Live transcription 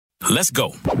Let's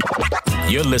go.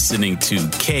 You're listening to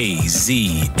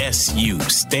KZSU,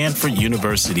 Stanford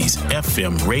University's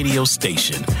FM radio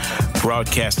station,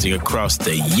 broadcasting across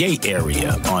the Yay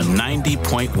area on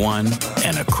 90.1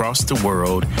 and across the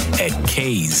world at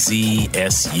kzsu.org.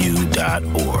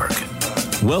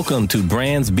 Welcome to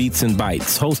Brands, Beats, and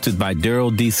Bites, hosted by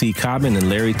Daryl D.C. Cobbin and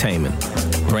Larry Taman.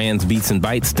 Brands, Beats, and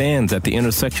Bites stands at the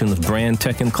intersection of brand,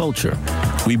 tech, and culture.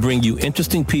 We bring you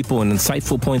interesting people and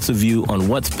insightful points of view on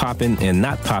what's popping and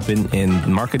not popping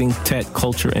in marketing, tech,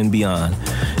 culture, and beyond.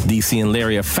 DC and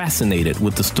Larry are fascinated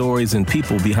with the stories and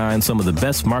people behind some of the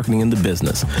best marketing in the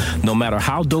business. No matter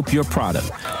how dope your product,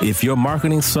 if your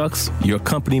marketing sucks, your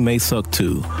company may suck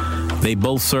too. They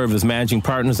both serve as managing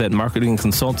partners at marketing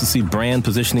consultancy Brand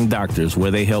Positioning Doctors,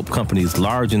 where they help companies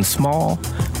large and small,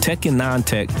 tech and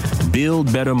non-tech,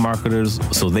 build better marketers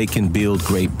so they can build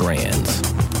great brands.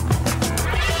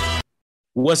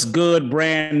 What's good,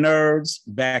 brand nerds?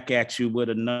 Back at you with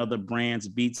another Brands,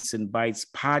 Beats, and Bites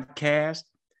podcast.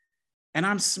 And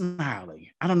I'm smiling.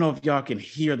 I don't know if y'all can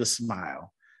hear the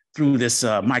smile through this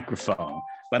microphone,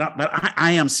 but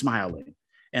I am smiling.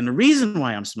 And the reason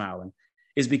why I'm smiling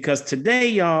is because today,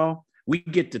 y'all, we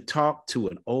get to talk to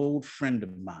an old friend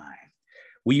of mine.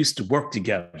 We used to work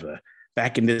together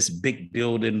back in this big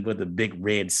building with a big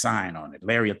red sign on it.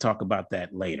 Larry will talk about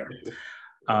that later.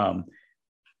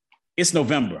 It's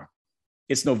November.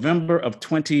 It's November of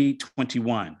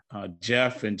 2021.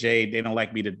 Jeff and Jay, they don't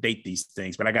like me to date these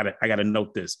things, but I gotta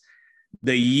note this.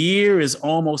 The year is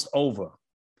almost over.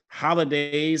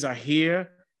 Holidays are here,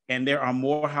 and there are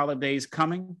more holidays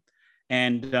coming.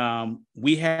 And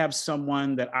we have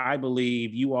someone that I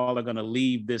believe you all are going to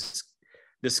leave this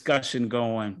discussion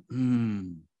going,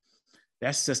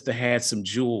 that sister had some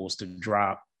jewels to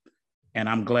drop. And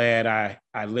I'm glad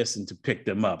I listened to pick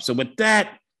them up. So with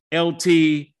that, LT,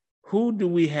 who do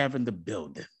we have in the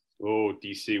building? Oh,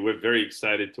 DC, we're very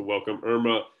excited to welcome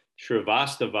Irma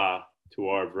Shrivastava to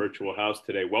our virtual house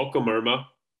today. Welcome, Irma.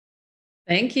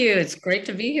 Thank you. It's great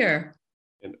to be here.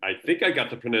 And I think I got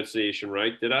the pronunciation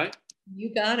right. Did I?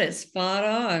 You got it spot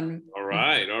on. All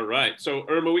right. So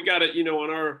Irma, we got to,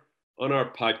 on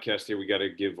our podcast here, we got to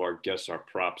give our guests our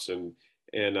props, and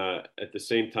at the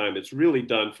same time, it's really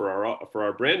done for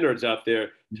our brand nerds out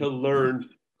there to learn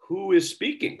who is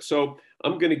speaking. So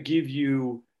I'm going to give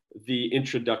you the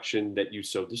introduction that you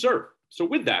so deserve. So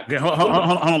with that, okay, hold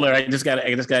on, Larry. I just got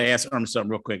to ask Irma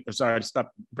something real quick. I'm sorry to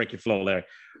break your flow, Larry.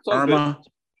 Irma,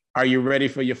 good. Are you ready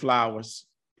for your flowers?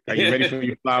 Are you ready for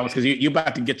your flowers? Because you're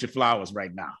about to get your flowers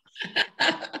right now.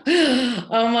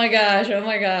 Oh my gosh.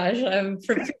 I'm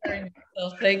preparing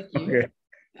myself. Thank you. Okay.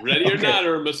 Ready or not,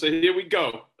 Irma. So here we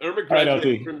go. Irma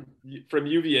graduated from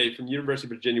UVA, from University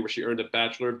of Virginia, where she earned a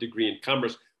bachelor's degree in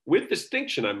commerce with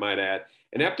distinction, I might add.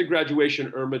 And after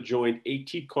graduation, Irma joined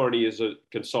A.T. Kearney as a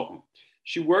consultant.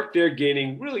 She worked there,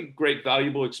 gaining really great,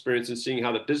 valuable experience in seeing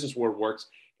how the business world works,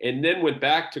 and then went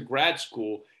back to grad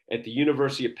school at the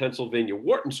University of Pennsylvania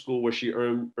Wharton School, where she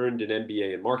earned an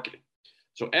MBA in marketing.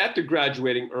 So after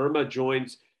graduating, Irma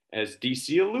joins, as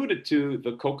DC alluded to,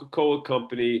 the Coca-Cola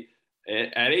Company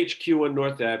at HQ on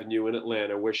North Avenue in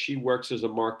Atlanta, where she works as a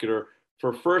marketer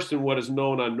for first in what is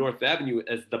known on North Avenue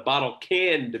as the bottle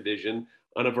can division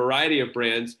on a variety of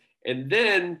brands, and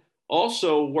then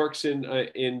also works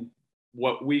in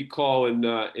what we call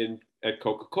at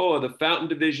Coca-Cola, the fountain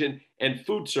division and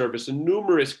food service, and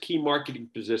numerous key marketing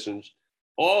positions,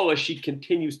 all as she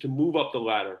continues to move up the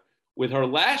ladder, with her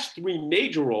last three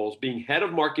major roles being head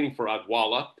of marketing for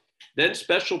Odwalla, then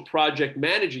special project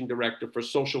managing director for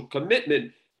social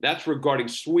commitment. That's regarding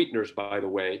sweeteners, by the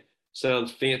way.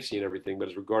 Sounds fancy and everything, but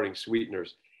it's regarding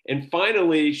sweeteners. And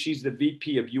finally, she's the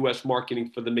VP of US marketing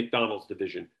for the McDonald's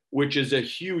division, which is a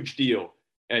huge deal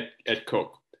at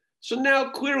Coke. So now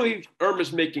clearly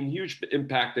Irma's making huge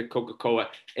impact at Coca-Cola.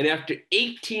 And after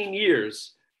 18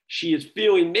 years, she is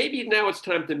feeling maybe now it's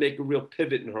time to make a real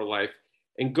pivot in her life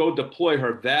and go deploy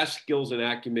her vast skills and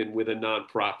acumen with a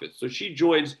nonprofit. So she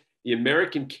joins the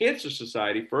American Cancer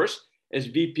Society first as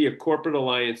VP of Corporate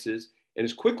Alliances and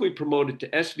is quickly promoted to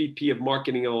SVP of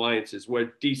Marketing and Alliances,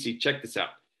 where DC, check this out.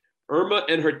 Irma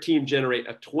and her team generate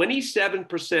a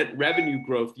 27% revenue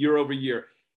growth year over year,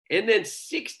 and then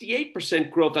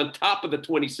 68% growth on top of the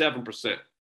 27%.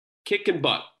 Kicking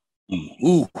butt.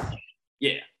 Ooh.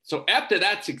 Yeah. So after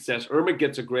that success, Irma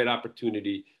gets a great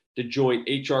opportunity to join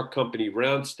HR company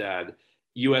Randstad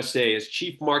USA as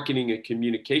Chief Marketing and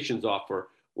Communications Officer,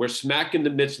 where smack in the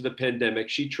midst of the pandemic,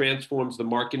 she transforms the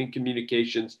marketing,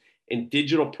 communications, and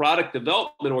digital product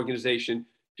development organization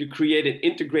to create an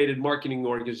integrated marketing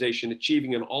organization,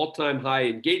 achieving an all-time high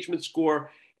engagement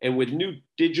score and with new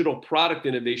digital product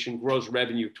innovation grows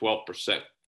revenue 12%.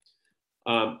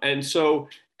 And so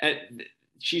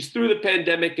she's through the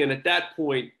pandemic, and at that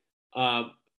point,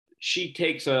 she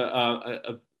takes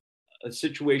a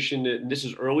situation, and this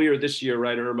is earlier this year,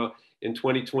 right, Irma, in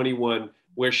 2021,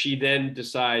 where she then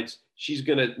decides she's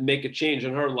going to make a change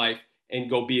in her life and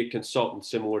go be a consultant,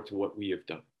 similar to what we have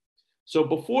done. So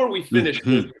before we finish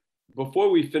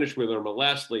with Irma,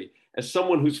 lastly, as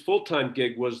someone whose full-time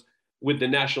gig was with the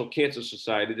National Cancer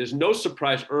Society, there's no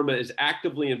surprise Irma is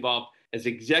actively involved as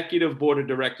executive board of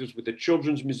directors with the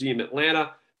Children's Museum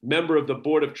Atlanta, member of the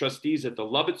board of trustees at the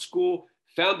Lovett School,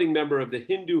 founding member of the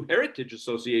Hindu Heritage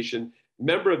Association,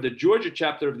 member of the Georgia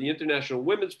chapter of the International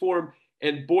Women's Forum,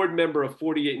 and board member of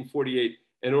 48 and 48,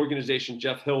 an organization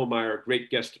Jeff Hillmeyer, a great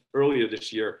guest earlier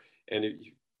this year. And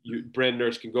Brand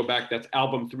Nurse can go back. That's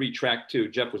album 3, track 2.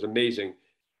 Jeff was amazing.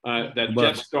 That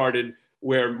Jeff started,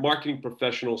 where marketing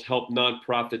professionals help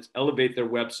nonprofits elevate their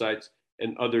websites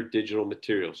and other digital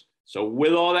materials. So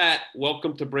with all that,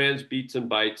 welcome to Brands, Beats, and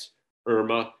Bites,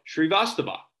 Irma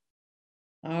Srivastava.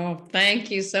 Oh, thank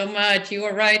you so much. You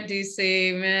were right,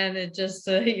 DC, man. It just,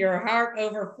 your heart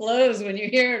overflows when you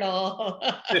hear it all.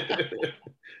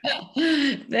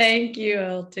 Thank you,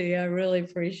 LT. I really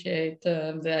appreciate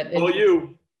that. Oh,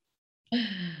 you.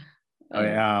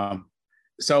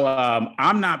 So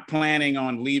I'm not planning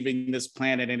on leaving this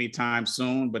planet anytime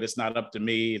soon, but it's not up to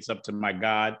me. It's up to my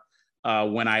God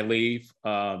when I leave.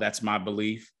 That's my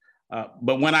belief.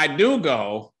 But when I do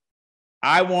go,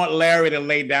 I want Larry to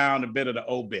lay down a bit of the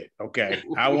obit. Okay,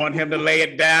 I want him to lay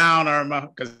it down, Irma,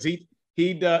 because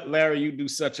he does. Larry, you do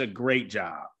such a great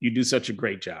job. You do such a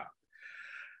great job.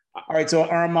 All right, so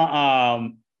Irma,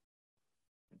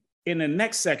 in the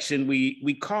next section,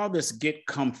 we call this Get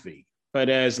Comfy. But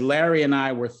as Larry and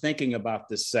I were thinking about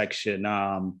this section,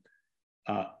 I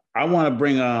want to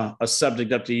bring a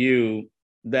subject up to you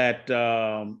that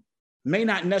may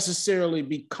not necessarily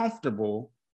be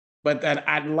comfortable, but that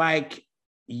I'd like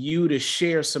you to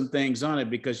share some things on it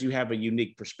because you have a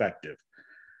unique perspective.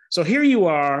 So here you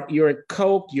are, you're at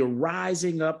Coke, you're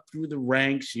rising up through the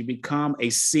ranks, you become a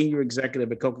senior executive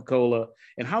at Coca-Cola.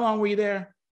 And how long were you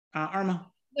there, Irma?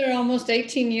 There almost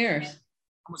 18 years.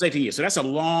 Almost 18 years. So that's a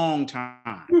long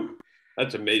time.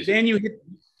 That's amazing. Then you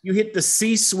hit the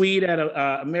C-suite at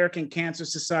American Cancer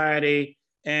Society,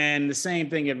 and the same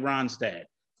thing at Randstad.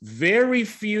 Very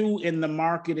few in the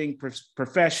marketing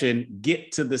profession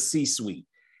get to the C-suite.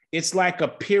 It's like a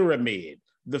pyramid.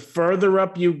 The further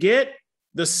up you get,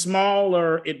 the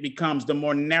smaller it becomes, the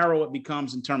more narrow it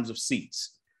becomes in terms of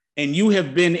seats. And you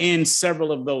have been in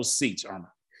several of those seats, Irma.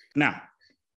 Now,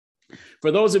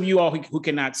 for those of you all who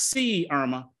cannot see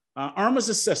Irma, Irma's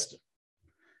a sister.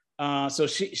 So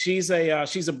she's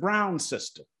a Brown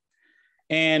sister.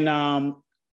 And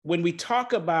when we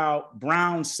talk about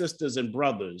Brown sisters and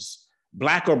brothers,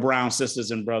 Black or Brown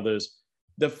sisters and brothers,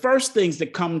 the first things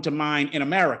that come to mind in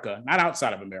America, not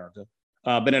outside of America,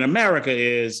 but in America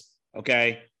is,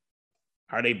 okay,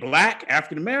 are they Black,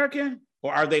 African-American,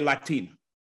 or are they Latina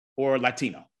or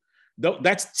Latino?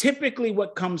 That's typically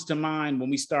what comes to mind when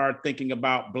we start thinking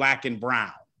about Black and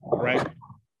Brown, right?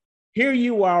 Here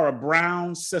you are, a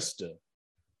Brown sister,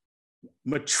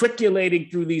 matriculating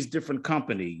through these different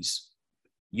companies.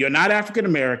 You're not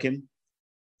African-American,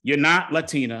 you're not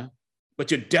Latina,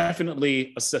 but you're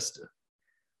definitely a sister.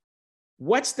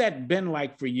 What's that been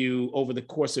like for you over the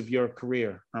course of your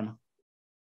career, Irma?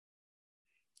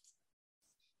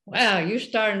 Wow, you're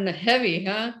starting heavy,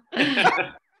 huh?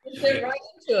 Get right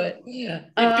into it. Yeah.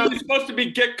 It's supposed to be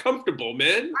get comfortable,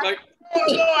 man. Like,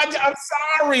 I'm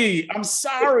sorry. I'm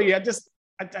sorry. I just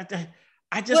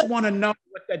want to know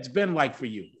what that's been like for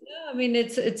you. Yeah, I mean,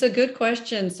 it's a good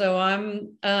question. So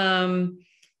I'm,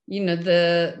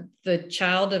 the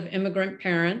child of immigrant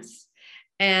parents,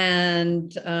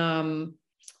 and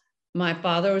my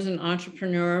father was an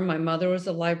entrepreneur. My mother was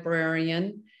a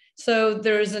librarian. So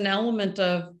there's an element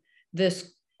of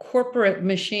this corporate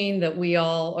machine that we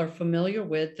all are familiar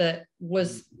with that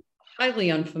was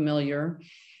highly unfamiliar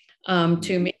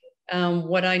to me.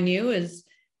 What I knew is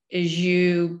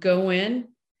you go in,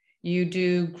 you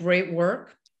do great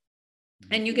work,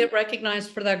 and you get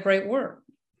recognized for that great work.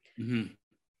 Mm-hmm.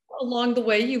 Along the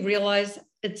way, you realize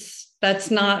that's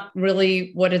not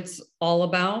really what it's all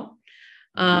about.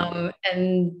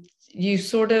 And you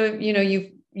sort of,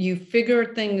 you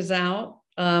figure things out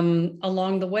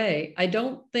along the way. I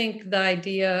don't think the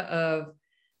idea of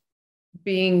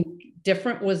being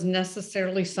different was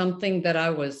necessarily something that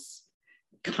I was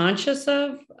conscious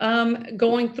of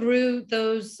going through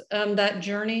that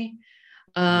journey.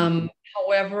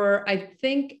 However, I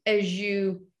think as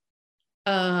you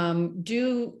as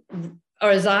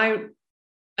I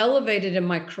elevated in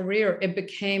my career, it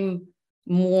became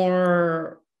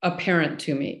more apparent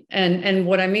to me. And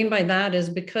what I mean by that is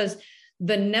because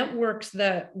the networks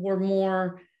that were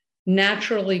more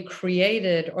naturally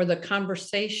created, or the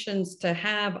conversations to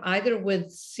have either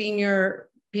with senior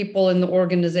people in the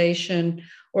organization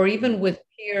or even with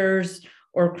peers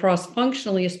or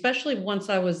cross-functionally, especially once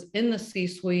I was in the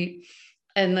C-suite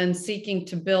and then seeking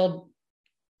to build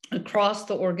across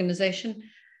the organization,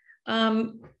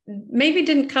 maybe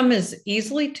didn't come as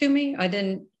easily to me. I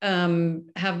didn't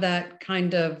have that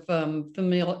kind of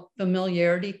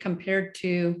familiarity compared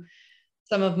to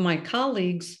some of my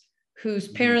colleagues whose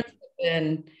parents have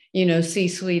been,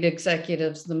 C-suite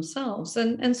executives themselves.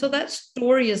 And so that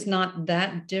story is not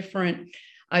that different,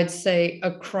 I'd say,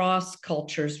 across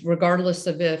cultures, regardless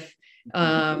of if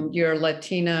you're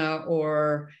Latina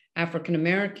or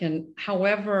African-American.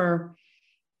 However,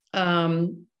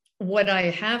 what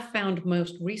I have found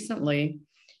most recently,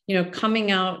 coming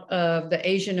out of the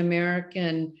Asian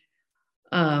American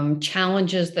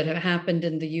challenges that have happened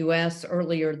in the US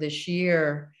earlier this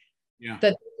year,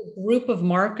 that the group of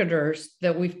marketers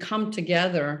that we've come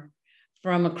together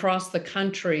from across the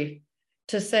country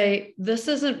to say, this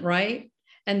isn't right.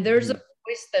 And there's a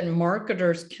voice that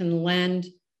marketers can lend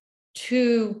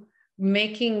to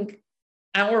making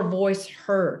our voice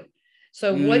heard.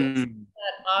 So what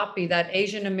that AAPI, that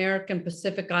Asian American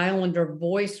Pacific Islander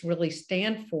voice, really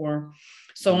stand for?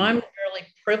 So I'm really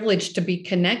privileged to be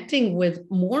connecting with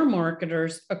more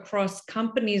marketers across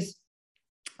companies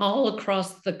all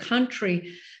across the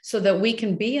country so that we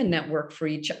can be a network for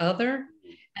each other,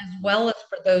 as well as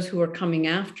for those who are coming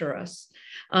after us.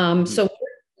 So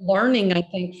we're learning, I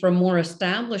think, from more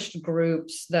established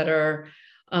groups that are,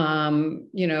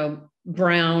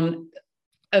 brown,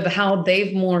 of how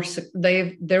they're more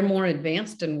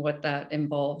advanced in what that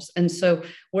involves. And so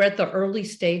we're at the early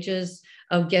stages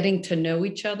of getting to know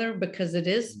each other, because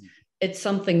it's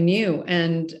something new,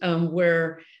 and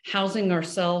we're housing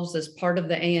ourselves as part of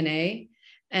the ANA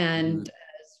and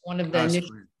as one of the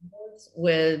initiatives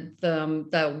with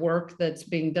that work that's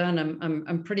being done.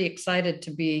 I'm pretty excited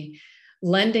to be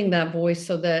lending that voice,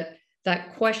 so that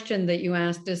question that you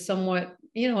asked is somewhat,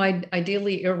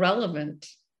 ideally irrelevant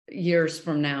years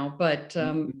from now, but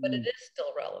it is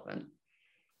still relevant.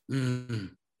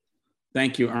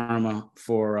 Thank you, Irma,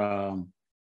 for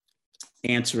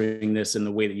answering this in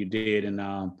the way that you did,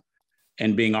 and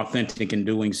being authentic in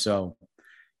doing so.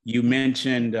 You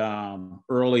mentioned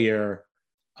earlier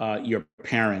your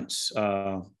parents,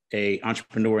 a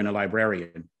entrepreneur and a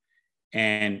librarian,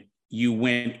 and you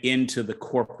went into the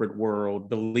corporate world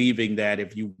believing that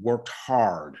if you worked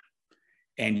hard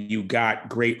and you got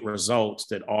great results,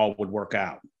 that all would work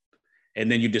out. And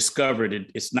then you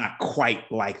discovered it's not quite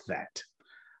like that.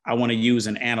 I want to use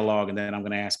an analog, and then I'm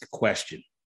going to ask a question.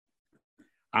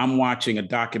 I'm watching a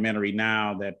documentary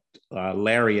now that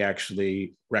Larry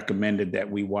actually recommended that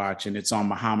we watch, and it's on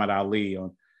Muhammad Ali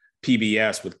on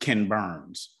PBS with Ken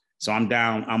Burns. So I'm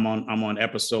on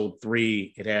episode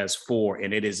 3. It has 4,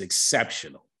 and it is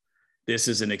exceptional. This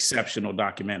is an exceptional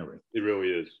documentary. It really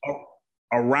is.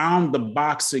 Around the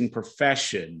boxing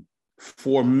profession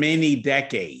for many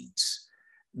decades,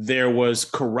 there was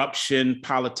corruption,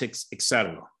 politics,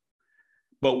 etc.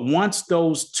 But once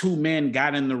those two men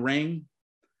got in the ring,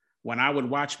 when I would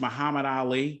watch Muhammad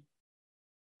Ali,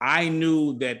 I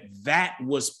knew that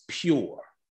was pure.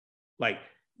 Like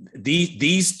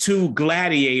these two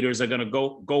gladiators are going to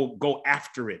go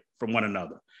after it from one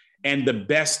another, and the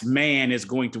best man is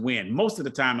going to win most of the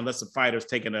time, unless the fighter's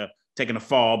taking a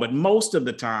fall. But most of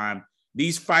the time,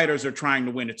 these fighters are trying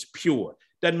to win. It's pure.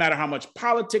 Doesn't matter how much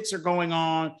politics are going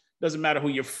on. Doesn't matter who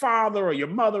your father or your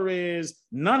mother is.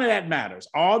 None of that matters.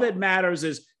 All that matters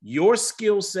is your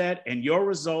skill set and your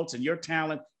results and your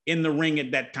talent in the ring at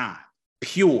that time.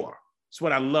 Pure. That's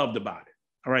what I loved about it.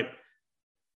 All right.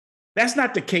 That's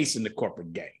not the case in the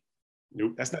corporate game.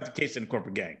 Nope. That's not the case in the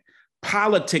corporate game.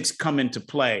 Politics come into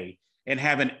play and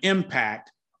have an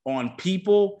impact on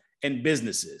people and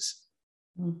businesses.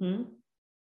 Mm-hmm.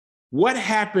 What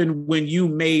happened when you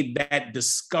made that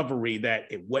discovery that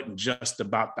it wasn't just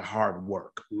about the hard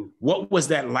work? What was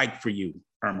that like for you,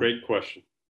 Irma? Great question.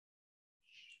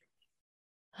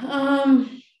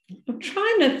 I'm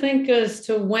trying to think as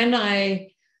to when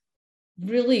I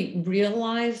really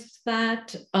realized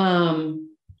that. But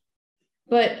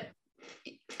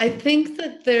I think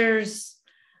that there's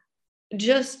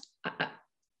just, I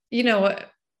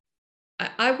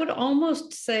would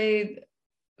almost say,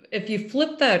 if you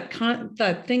flip that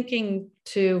thinking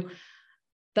to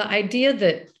the idea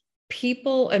that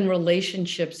people and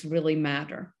relationships really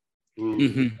matter.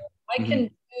 Mm-hmm. I can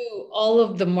do all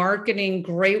of the marketing,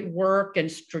 great work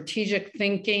and strategic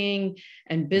thinking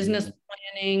and business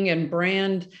planning and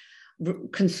brand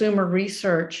consumer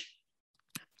research.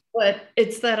 But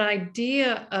it's that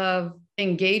idea of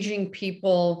engaging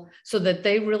people so that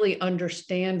they really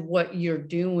understand what you're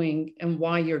doing and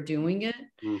why you're doing it.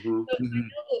 Mm-hmm. So I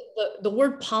know the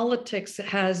word politics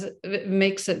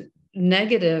makes it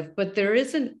negative, but there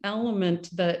is an element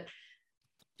that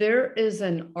there is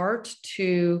an art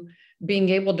to being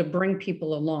able to bring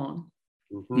people along.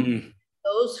 Mm-hmm.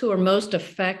 Those who are most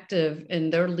effective in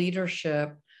their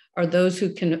leadership are those who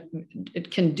can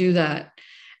do that.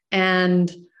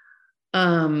 And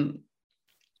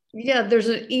there's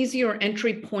an easier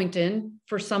entry point in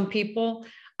for some people,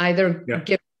 either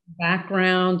give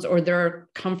backgrounds or their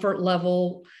comfort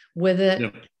level with it.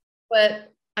 Yeah.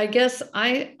 But I guess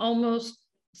I almost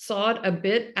saw it a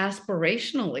bit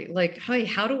aspirationally, like, hey,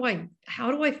 how do I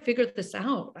figure this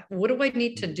out? What do I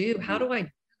need to do? How do I do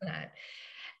that?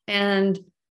 And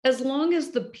as long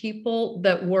as the people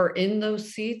that were in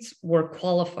those seats were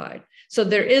qualified. So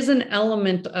there is an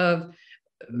element of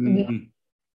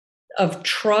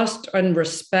trust and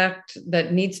respect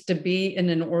that needs to be in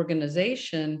an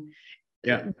organization.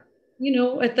 Yeah. You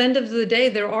know, at the end of the day,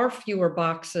 there are fewer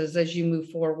boxes as you move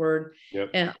forward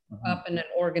and up in an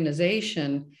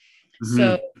organization.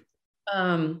 So,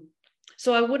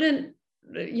 so I wouldn't,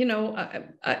 you know,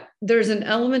 there's an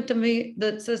element to me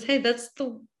that says, hey, that's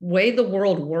the way the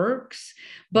world works,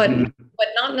 but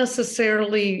not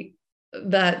necessarily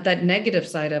that negative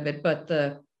side of it, but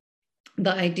the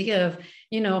idea of,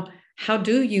 you know, how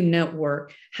do you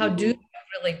network? How do you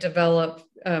really develop,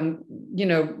 you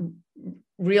know,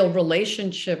 real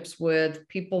relationships with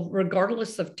people,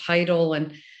 regardless of title.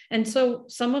 And so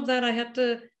some of that I had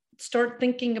to start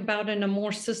thinking about in a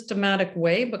more systematic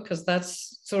way, because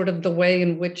that's sort of the way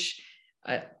in which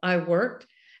I worked.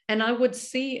 And I would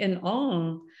see in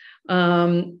awe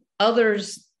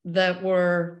others that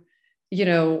were, you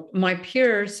know, my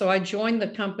peers. So I joined the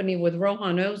company with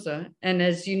Rohan Oza. And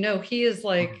as you know, he is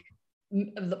like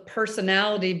the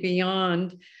personality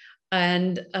beyond.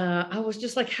 And I was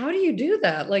just like, how do you do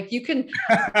that? Like, you can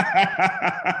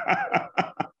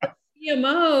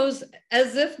CMOs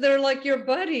as if they're like your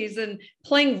buddies and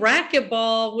playing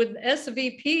racquetball with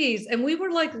SVPs. And we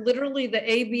were like literally the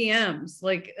ABMs.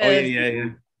 Like,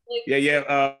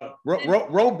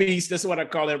 Roe Beast, that's what I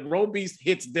call it. Roe Beast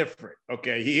hits different.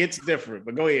 Okay, he hits different,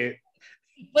 but go ahead.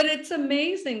 But it's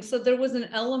amazing. So there was an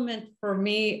element for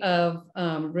me of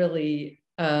really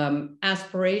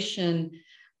aspiration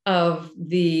of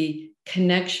the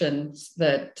connections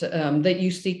that that you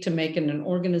seek to make in an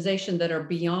organization that are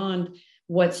beyond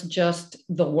what's just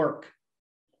the work.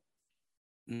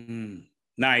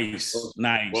 Nice.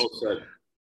 Well said.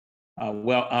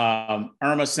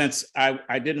 Irma, since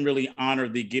I didn't really honor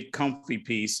the get comfy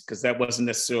piece, because that wasn't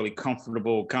necessarily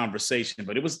comfortable conversation,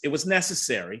 but it was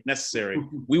necessary.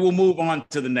 We will move on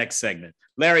to the next segment.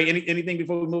 Larry, anything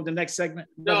before we move to the next segment?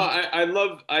 No,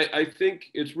 I think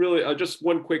it's really just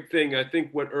one quick thing. I think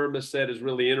what Irma said is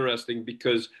really interesting,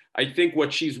 because I think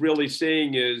what she's really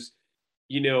saying is,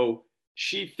 you know,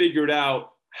 she figured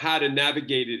out how to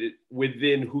navigate it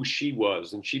within who she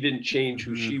was, and she didn't change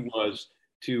who she was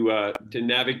to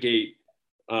navigate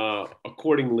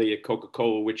accordingly at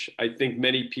Coca-Cola, which I think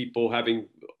many people, having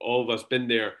all of us been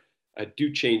there,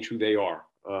 do change who they are.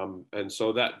 And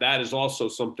so that is also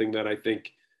something that I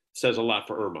think says a lot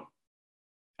for Irma.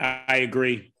 I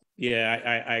agree.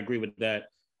 Yeah, I agree with that.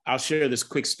 I'll share this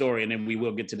quick story and then we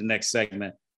will get to the next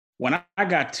segment. When I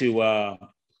got to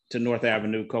North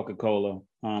Avenue Coca-Cola,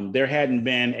 there hadn't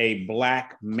been a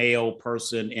Black male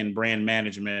person in brand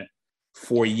management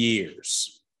for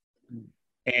years.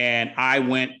 And I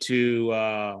went to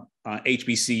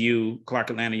HBCU,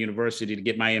 Clark Atlanta University, to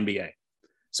get my MBA.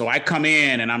 So I come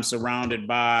in and I'm surrounded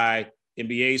by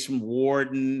MBAs from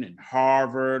Wharton and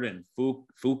Harvard and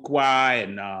Fuqua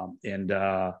and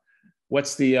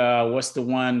what's the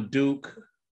one, Duke?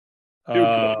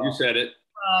 You said it.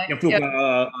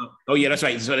 Oh yeah, that's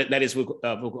right. So that is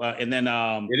Fuqua. And then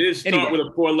it is start with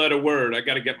a 4-letter word. I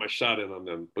got to get my shot in on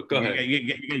them. But go ahead.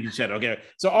 You said okay.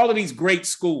 So all of these great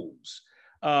schools,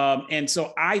 and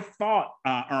so I thought,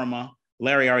 Irma,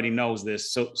 Larry already knows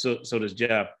this. So does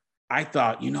Jeff. I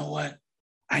thought, you know what?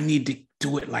 I need to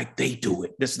do it like they do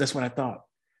it. That's what I thought.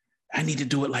 I need to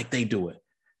do it like they do it.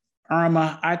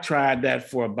 Irma, I tried that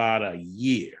for about a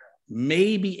year,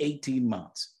 maybe 18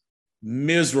 months.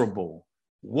 Miserable.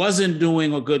 Wasn't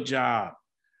doing a good job.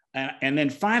 And then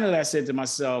finally I said to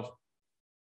myself,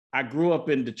 I grew up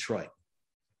in Detroit.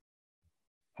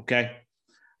 Okay.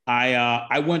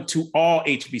 I went to all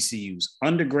HBCUs,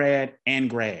 undergrad and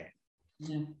grad.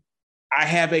 Yeah. I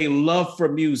have a love for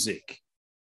music.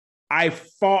 I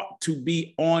fought to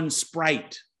be on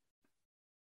Sprite.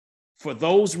 For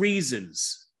those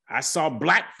reasons, I saw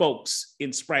Black folks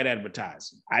in Sprite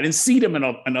advertising. I didn't see them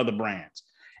in other brands.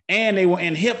 And they were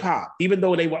in hip hop, even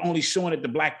though they were only showing it to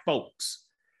Black folks.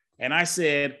 And I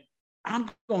said, I'm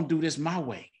going to do this my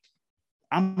way.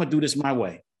 I'm going to do this my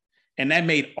way. And that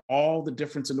made all the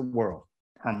difference in the world.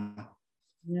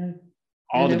 Yeah.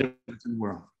 All the difference in the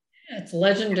world. Yeah, it's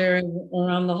legendary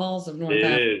around the halls of North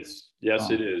Africa. It is. Yes,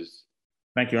 it is.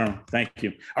 Thank you, Irma. Thank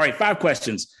you. All right, 5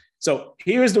 questions. So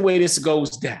here's the way this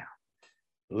goes down.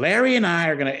 Larry and I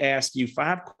are going to ask you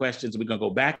 5 questions. We're going to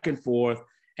go back and forth.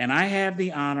 And I have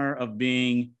the honor of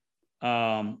being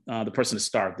the person to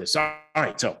start this. All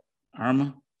right, so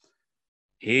Irma,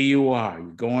 here you are.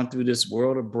 You're going through this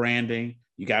world of branding.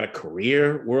 You got a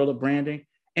career world of branding.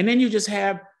 And then you just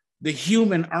have the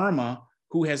human Irma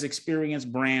who has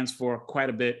experienced brands for quite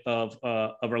a bit of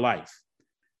her life.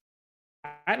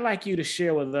 I'd like you to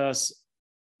share with us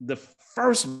the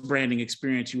first branding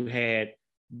experience you had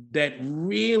that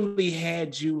really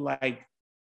had you like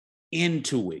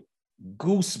into it,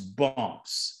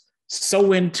 goosebumps,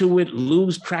 so into it,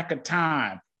 lose track of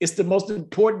time. It's the most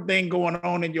important thing going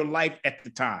on in your life at the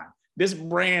time. This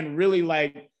brand really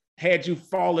like had you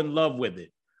fall in love with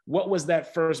it. What was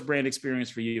that first brand experience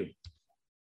for you?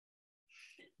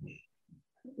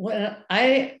 Well,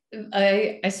 I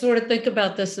sort of think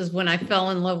about this as when I fell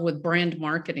in love with brand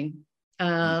marketing.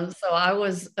 So I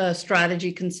was a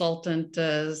strategy consultant,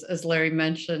 as Larry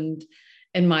mentioned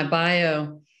in my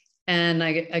bio, and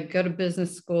I go to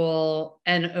business school,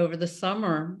 and over the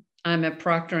summer, I'm at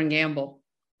Procter & Gamble.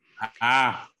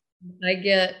 I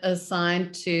get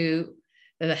assigned to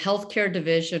the healthcare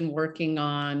division working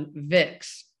on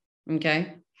Vicks,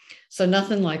 okay? So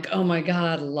nothing like, oh my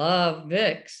God, love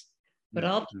Vicks. But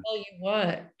I'll tell you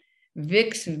what,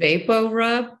 Vicks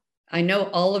VapoRub, I know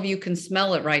all of you can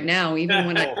smell it right now, even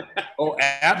when I... Oh,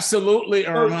 absolutely,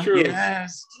 Irma. True.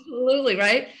 Yes. Absolutely,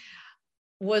 right?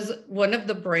 Was one of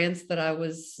the brands that I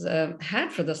was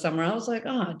had for the summer. I was like,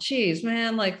 oh, geez,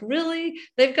 man, like really?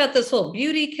 They've got this whole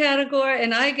beauty category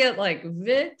and I get like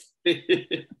Vicks.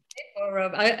 It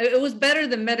was better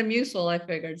than Metamucil, I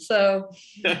figured. So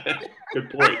good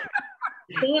point.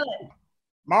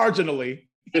 Marginally.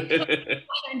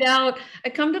 I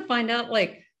come to find out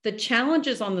like the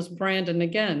challenges on this brand. And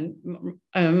again,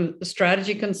 a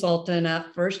strategy consultant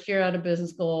at first year out of business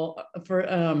school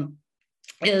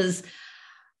is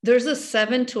there's a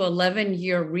 7 to 11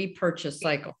 year repurchase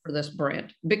cycle for this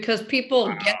brand because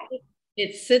people get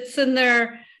it sits in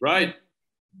their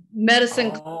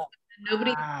medicine.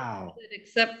 Nobody uses it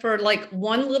except for like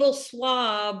one little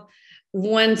swab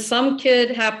when some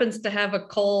kid happens to have a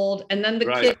cold and then the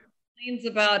kid complains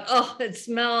about, oh, it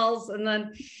smells. And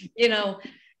then,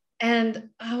 and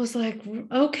I was like,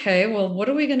 okay, well, what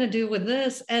are we going to do with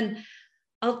this? And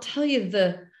I'll tell you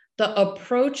the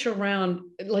approach around,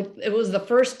 like, it was the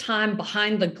first time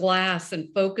behind the glass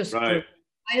and focus group.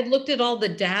 I had looked at all the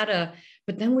data,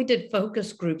 but then we did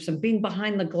focus groups and being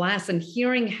behind the glass and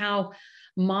hearing how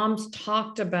moms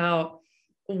talked about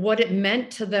what it meant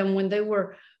to them when they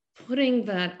were putting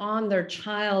that on their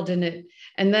child and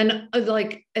then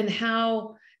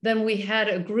how then we had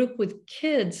a group with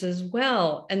kids as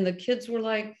well. And the kids were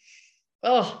like,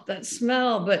 oh, that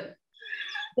smell. But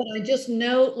I just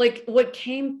know like what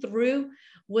came through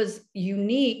was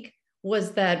unique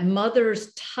was that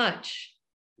mother's touch.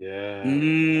 Yeah.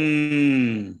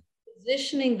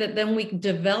 Positioning that then we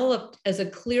developed as a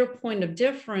clear point of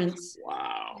difference.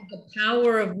 Wow. The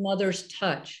power of mother's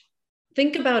touch.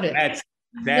 Think about it.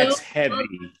 That's heavy.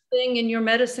 Thing in your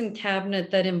medicine cabinet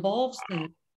that involves that.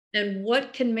 And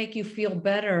what can make you feel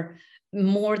better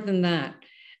more than that?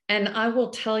 And I will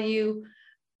tell you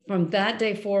from that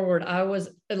day forward, I was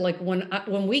like,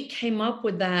 when we came up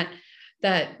with that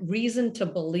reason to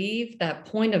believe, that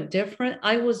point of difference,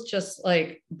 I was just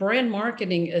like, brand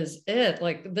marketing is it.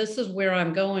 Like, this is where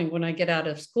I'm going when I get out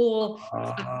of school.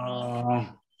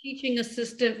 Teaching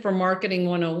assistant for Marketing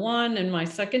 101 in my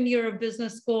second year of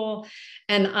business school.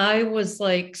 And I was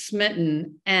like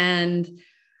smitten. And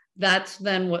that's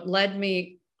then what led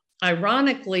me,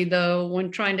 ironically, though, when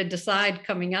trying to decide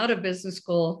coming out of business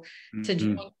school to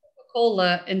join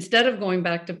Coca-Cola instead of going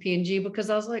back to P&G, because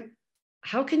I was like,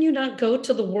 how can you not go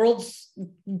to the world's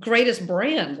greatest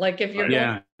brand? Like if you're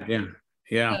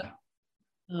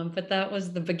but that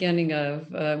was the beginning of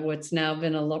what's now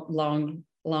been a long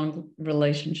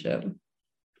relationship.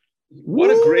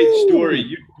 What a great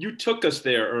story. You took us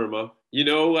there, Irma. you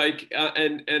know, like,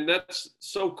 and that's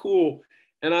so cool.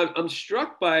 And I'm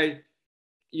struck by,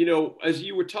 you know, as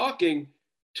you were talking,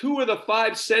 2 of the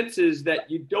 5 senses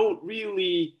that you don't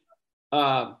really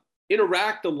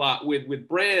interact a lot with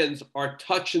brands are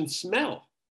touch and smell.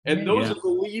 And those are the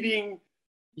leading,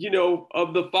 you know,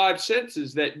 of the 5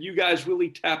 senses that you guys really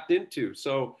tapped into.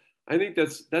 So I think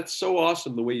that's so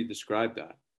awesome the way you described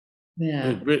that.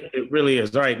 Yeah, it really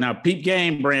is. All right, now peep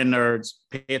game, brand nerds,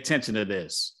 pay attention to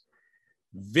this.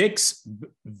 Vicks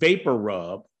Vapor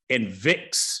Rub and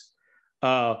Vicks,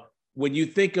 when you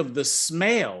think of the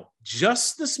smell,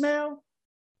 just the smell,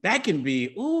 that can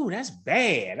be, ooh, that's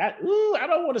bad. I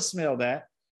don't want to smell that.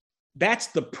 That's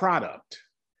the product.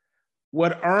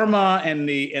 What Irma and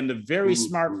the very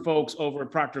smart folks over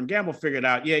at Procter & Gamble figured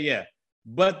out,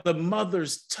 but the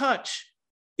mother's touch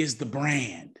is the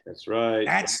brand. That's right.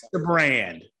 That's the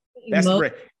brand. That's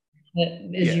the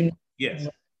brand. Yes.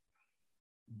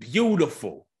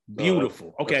 Beautiful.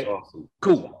 Okay, awesome.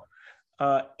 Cool.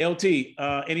 LT,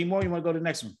 any more? You want to go to the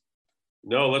next one?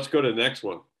 No, let's go to the next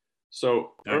one.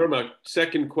 So, Irma,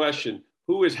 second question.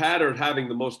 Who has had or having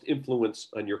the most influence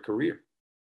on your career?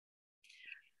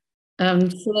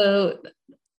 So,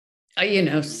 you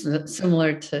know,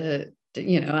 similar to,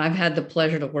 you know, I've had the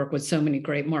pleasure to work with so many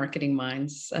great marketing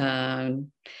minds.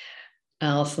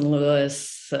 Allison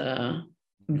Lewis,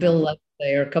 Bill Leslie,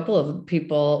 a couple of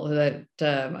people that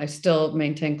I still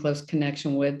maintain close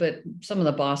connection with, but some of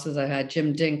the bosses I had,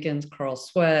 Jim Dinkins, Carl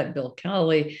Sweat, Bill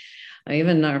Kelly,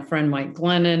 even our friend Mike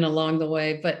Glennon along the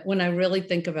way. But when I really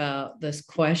think about this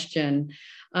question,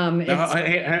 hold on,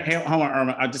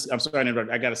 Irma. I'm sorry to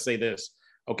interrupt. I got to say this.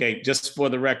 Okay, just for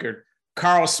the record,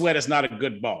 Carl Sweat is not a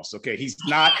good boss. Okay, he's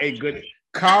not a good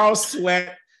Carl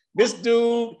Sweat. This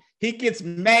dude, he gets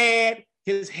mad.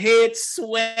 His head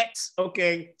sweats.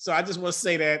 Okay, so I just want to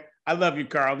say that I love you,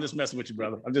 Carl. I'm just messing with you,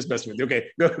 brother. I'm just messing with you. Okay,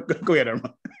 go ahead,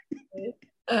 Irma.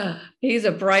 He's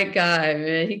a bright guy,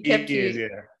 man. He kept you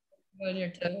on your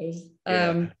toes.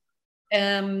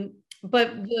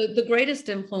 But the greatest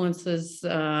influence is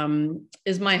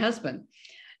my husband.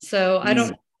 So I don't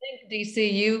think,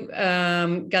 DC, you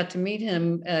got to meet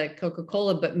him at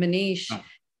Coca-Cola, but Manish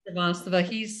Srivastava,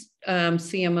 he's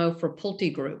CMO for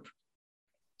Pulte Group.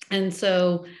 And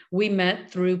so we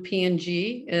met through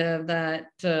P&G that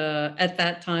at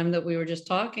that time that we were just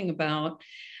talking about.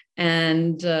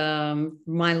 And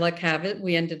my luck have it,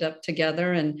 we ended up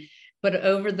together. But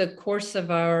over the course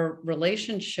of our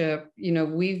relationship, you know,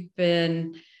 we've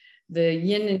been the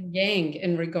yin and yang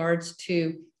in regards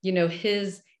to, you know,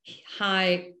 his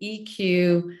high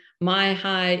EQ, my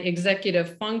high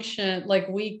executive function. Like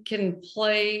we can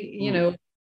play, you know,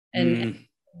 and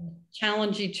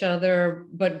challenge each other,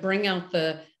 but bring out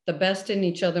the best in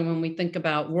each other when we think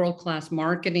about world-class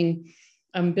marketing,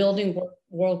 building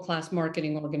world-class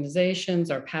marketing organizations,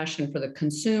 our passion for the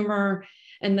consumer.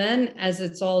 And then as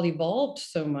it's all evolved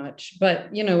so much,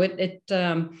 but, you know, it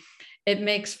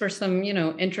makes for some, you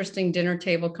know, interesting dinner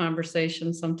table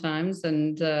conversations sometimes,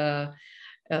 and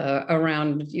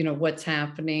around, you know, what's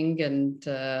happening and,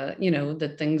 you know, the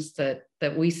things that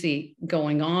we see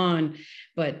going on.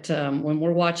 But when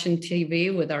we're watching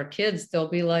TV with our kids, they'll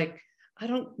be like,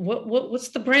 what's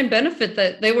the brand benefit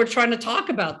that they were trying to talk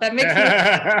about? That makes me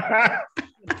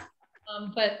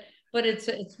but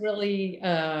it's really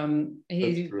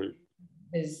he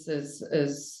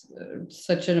is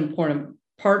such an important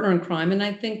partner in crime. And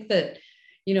I think that,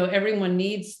 you know, everyone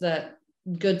needs that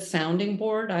good sounding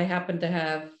board. I happen to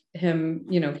have him,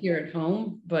 you know, here at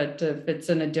home, but if it's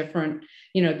in a different,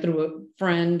 you know, through a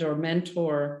friend or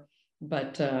mentor,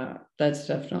 but that's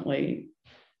definitely,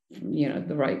 you know,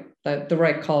 the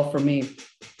right call for me.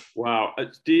 Wow.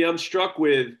 Dee, I'm struck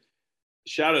with,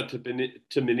 shout out to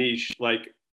Manish.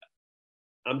 Like,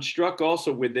 I'm struck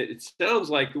also with it. It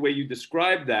sounds like the way you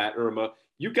described that, Irma,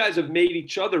 you guys have made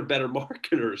each other better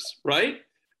marketers, right?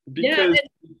 Because it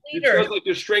feels like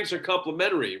your strengths are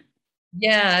complementary.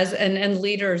 Yeah, and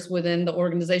leaders within the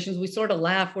organizations, we sort of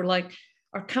laugh. We're like,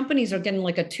 our companies are getting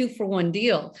like a 2-for-1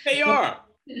 deal. They are.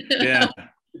 Yeah,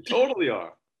 they totally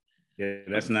are. Yeah,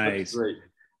 that's nice. That's great.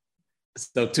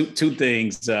 So two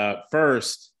things.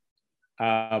 First,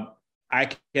 I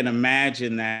can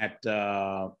imagine that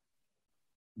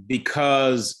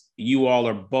because you all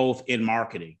are both in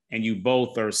marketing and you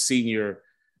both are senior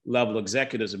level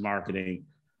executives in marketing,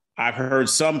 I've heard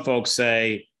some folks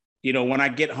say, you know, when I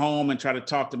get home and try to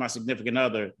talk to my significant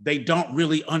other, they don't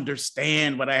really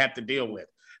understand what I have to deal with.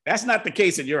 That's not the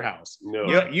case in your house.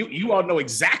 No. You all know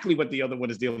exactly what the other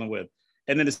one is dealing with.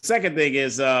 And then the second thing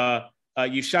is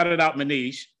you shouted out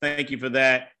Manish. Thank you for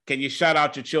that. Can you shout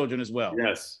out your children as well?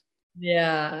 Yes.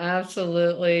 Yeah,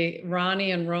 absolutely.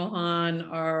 Ronnie and Rohan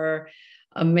are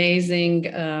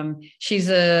amazing. She's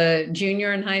a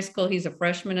junior in high school. He's a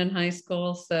freshman in high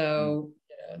school. So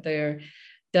they're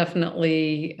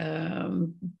definitely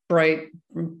bright,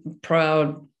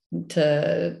 proud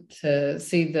to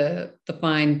see the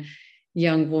fine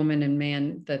young woman and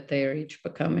man that they are each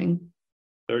becoming.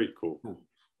 Very cool.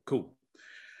 Cool.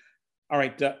 All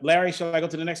right, Larry, shall I go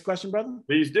to the next question, brother?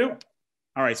 Please do.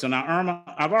 All right, so now, Irma,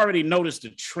 I've already noticed a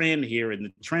trend here, and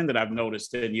the trend that I've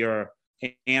noticed in your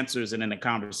answers and in the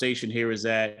conversation here is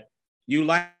that you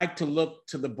like to look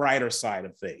to the brighter side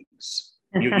of things.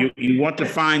 You want to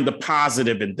find the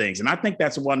positive in things, and I think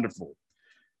that's wonderful.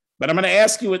 But I'm going to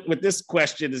ask you with this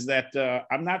question is that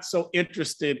I'm not so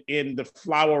interested in the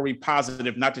flowery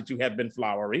positive, not that you have been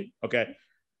flowery, okay?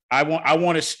 I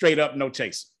want a straight up no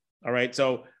chaser, all right?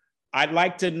 So I'd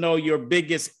like to know your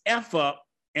biggest F up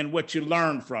and what you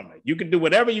learned from it. You can do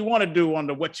whatever you want to do on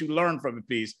the what you learned from a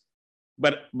piece,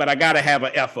 but I got to have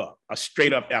a F up, a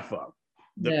straight up F up,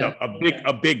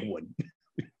 a big one.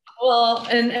 Well,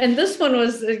 and this one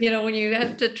was, when you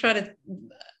have to try to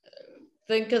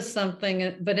think of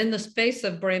something, but in the space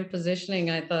of brand positioning,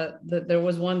 I thought that there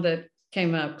was one that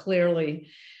came out clearly.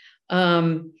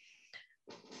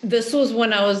 This was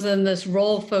when I was in this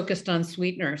role focused on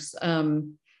sweeteners.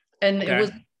 And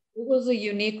okay. It was a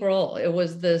unique role. It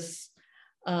was this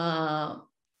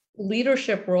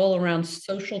leadership role around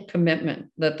social commitment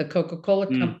that the Coca-Cola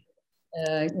company,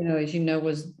 as you know,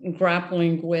 was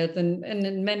grappling with, and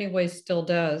in many ways still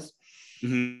does.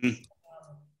 Mm-hmm.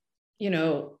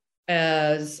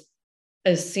 As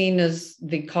seen as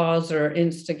the cause or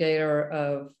instigator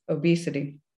of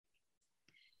obesity.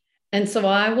 And so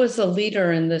I was a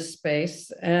leader in this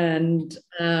space, and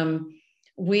I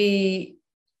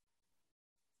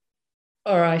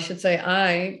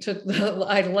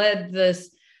led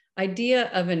this idea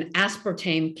of an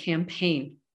aspartame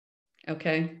campaign.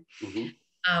 Okay.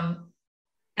 Mm-hmm.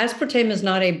 Aspartame is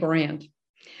not a brand.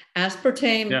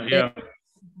 Aspartame is an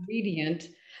ingredient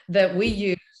that we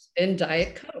use in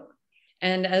Diet Coke.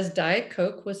 And as Diet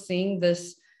Coke was seeing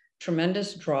this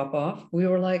tremendous drop off, we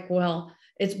were like, well,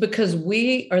 it's because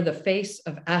we are the face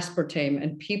of aspartame.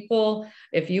 And people,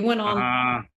 if you went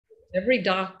on every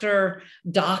doctor,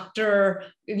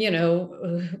 who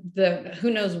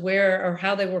knows where or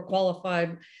how they were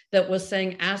qualified, that was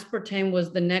saying aspartame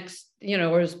was the next,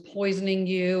 or is poisoning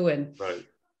you and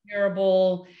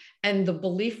terrible. And the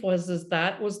belief was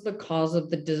that was the cause of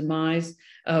the demise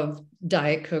of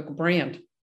Diet Coke brand.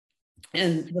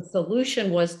 And the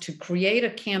solution was to create a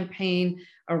campaign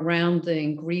around the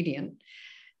ingredient.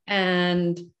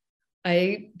 And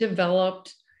I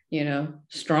developed,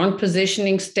 strong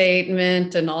positioning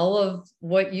statement and all of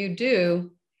what you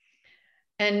do.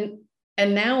 And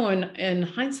now in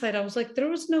hindsight, I was like, there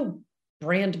was no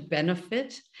brand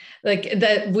benefit, like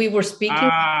that we were speaking.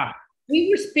 We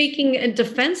were speaking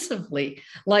defensively,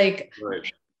 like,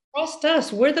 trust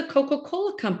us, we're the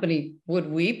Coca-Cola company. Would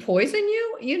we poison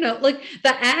you? Like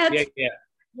the ads,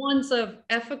 ones of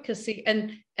efficacy.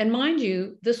 And mind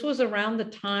you, this was around the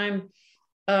time,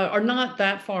 or not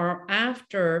that far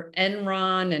after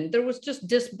Enron, and there was just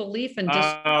disbelief and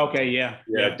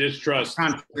distrust.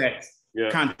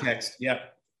 Context. Yeah.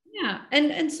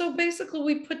 And so basically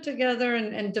we put together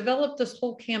and developed this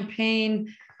whole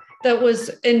campaign that was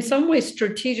in some ways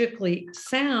strategically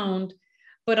sound,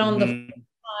 but on the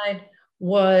side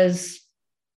was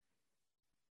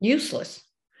useless.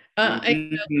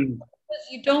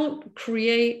 You don't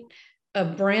create a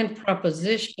brand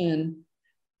proposition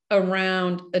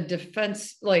around a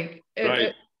defense, defensively.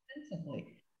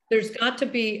 There's got to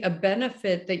be a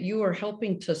benefit that you are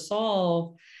helping to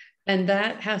solve, and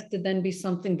that has to then be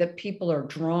something that people are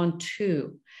drawn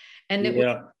to. And it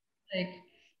was like,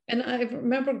 and I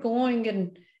remember going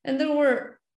and there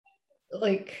were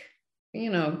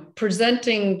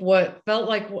presenting what felt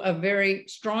like a very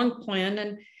strong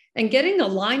plan and getting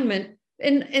alignment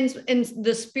in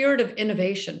the spirit of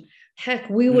innovation. Heck,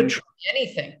 we would try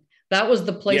anything. That was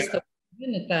the place that we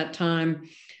were in at that time.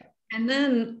 And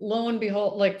then lo and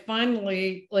behold,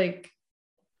 finally, it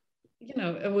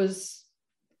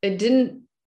didn't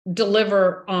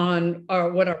deliver on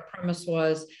what our premise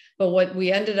was, but what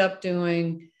we ended up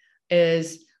doing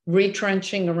is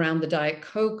retrenching around the Diet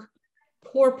Coke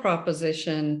core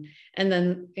proposition. And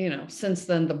then, since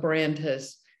then the brand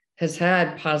has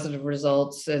had positive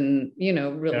results and,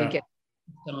 really get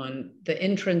on the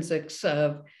intrinsics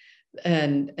of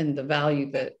and the value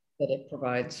that it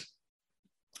provides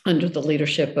under the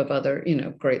leadership of other,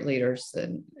 great leaders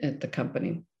at the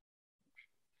company.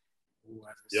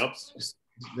 Yep.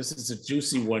 This is a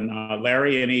juicy one.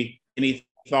 Larry, Any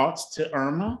thoughts to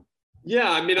Irma?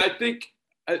 Yeah, I mean, I think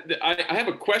I have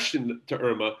a question to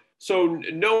Irma. So,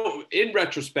 no, in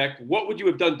retrospect, what would you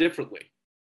have done differently?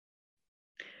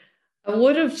 I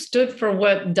would have stood for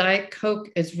what Diet Coke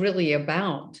is really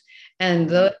about, and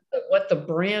what the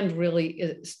brand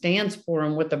really stands for,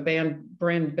 and what the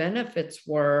brand benefits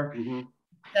were. Mm-hmm.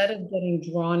 Instead of getting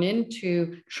drawn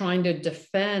into trying to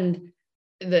defend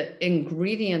the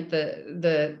ingredient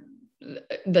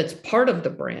that's part of the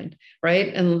brand,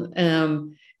 right?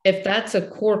 And if that's a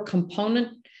core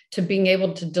component to being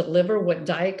able to deliver what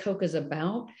Diet Coke is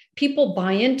about, people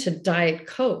buy into Diet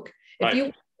Coke. If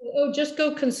you just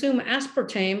go consume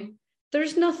aspartame,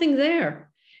 there's nothing there.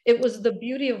 It was the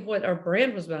beauty of what our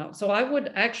brand was about. So I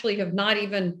would actually have not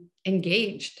even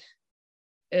engaged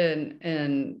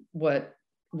in what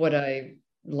I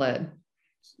led.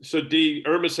 So Dee,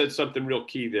 Irma said something real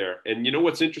key there. And you know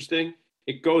what's interesting?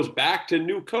 It goes back to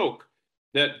New Coke,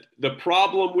 that the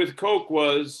problem with Coke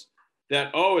was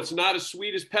that, it's not as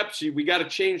sweet as Pepsi. We got to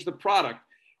change the product.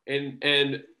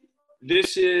 And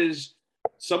this is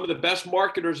some of the best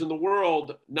marketers in the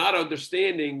world not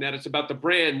understanding that it's about the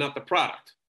brand, not the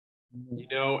product,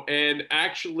 and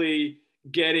actually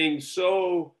getting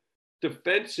so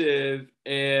defensive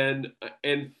and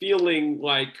feeling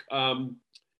like,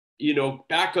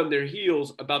 back on their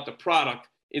heels about the product,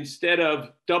 instead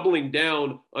of doubling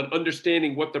down on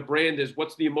understanding what the brand is,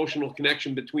 what's the emotional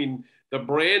connection between the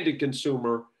brand and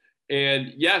consumer.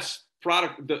 And yes,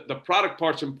 the product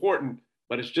part's important,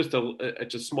 but it's just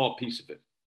it's a small piece of it.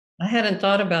 I hadn't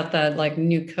thought about that, like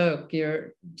New Coke.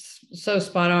 You're so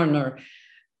spot on,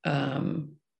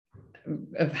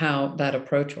 of how that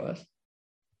approach was.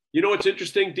 You know what's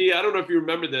interesting, Dee? I don't know if you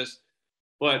remember this,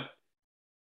 but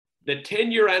the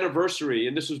 10-year anniversary,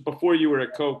 and this was before you were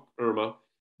at Coke, Irma,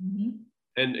 mm-hmm.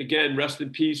 And again, rest in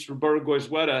peace, Roberto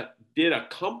Goizueta did a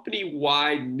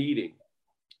company-wide meeting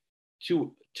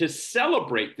to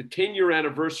celebrate the 10-year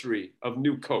anniversary of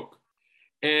New Coke.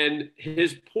 And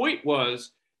his point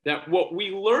was that what we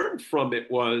learned from it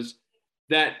was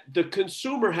that the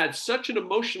consumer had such an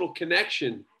emotional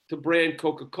connection to brand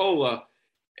Coca-Cola,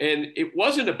 and it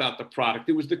wasn't about the product.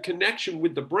 It was the connection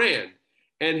with the brand.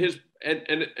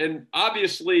 And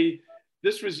obviously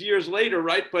this was years later,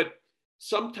 right? But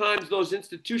sometimes those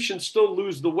institutions still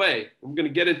lose the way. I'm going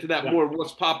to get into that more and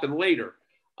what's popping later.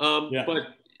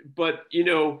 But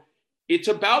it's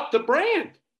about the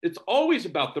brand. It's always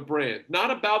about the brand,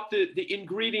 not about the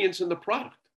ingredients in the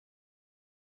product.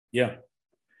 Yeah.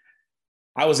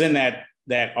 I was in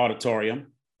that auditorium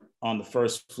on the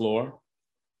first floor,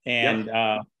 and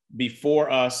before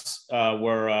us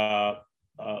were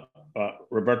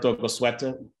Roberto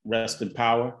Goizueta, rest in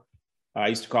power. I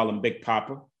used to call him Big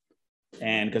Papa,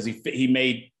 and because he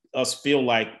made us feel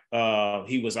like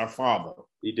he was our father.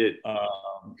 He did.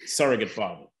 Surrogate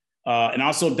father. And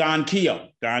also Don Keough,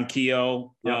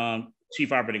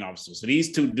 Chief Operating Officer. So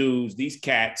these two dudes, these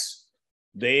cats,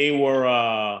 they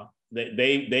were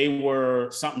they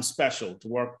were something special to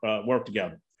work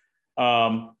together.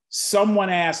 Someone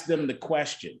asked them the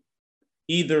question,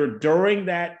 either during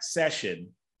that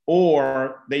session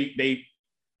or they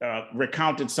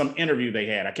recounted some interview they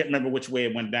had. I can't remember which way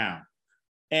it went down.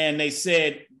 And they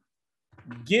said,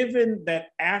 given that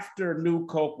after New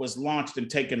Coke was launched and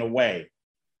taken away,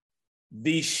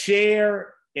 the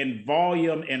share in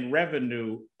volume and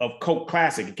revenue of Coke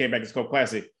Classic, it came back as Coke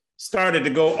Classic, started to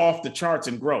go off the charts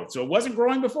in growth. So it wasn't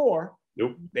growing before.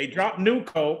 Nope. They dropped New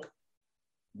Coke.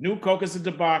 New Coke is a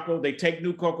debacle. They take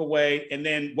New Coke away. And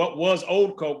then what was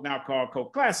old Coke, now called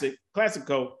Coke Classic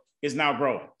Coke, is now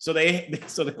growing. So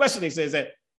the question they say is that,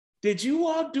 did you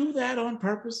all do that on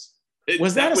purpose?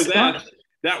 Was that a stunt?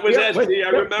 That was SG, I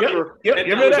remember.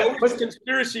 And that was always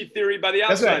conspiracy theory by the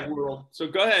outside world. So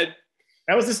go ahead.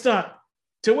 That was a stunt.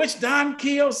 To which Don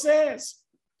Keough says,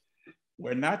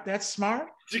 we're not that smart.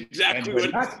 That's exactly what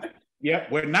it is.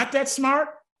 We're not that smart,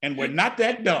 and we're not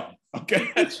that dumb.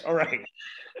 Okay, that's all right.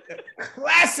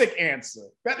 Classic answer.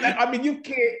 I mean,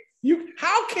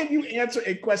 how can you answer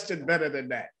a question better than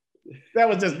that? That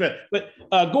was just better. But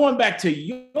going back to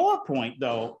your point,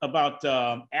 though, about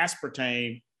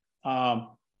aspartame,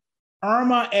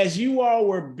 Irma, as you all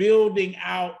were building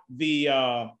out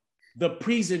the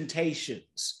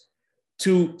presentations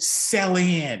to sell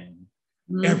in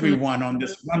everyone on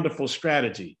this wonderful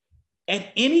strategy, at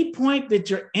any point did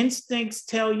your instincts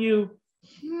tell you,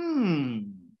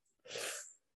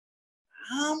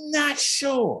 I'm not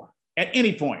sure, at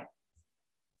any point?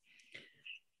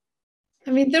 I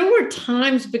mean, there were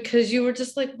times because you were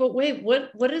just like, but wait,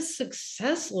 what does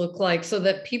success look like so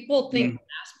that people think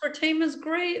aspartame is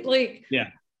great? Like,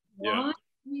 why? I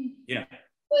mean,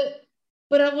 but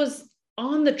but I was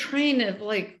on the train of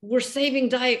like, we're saving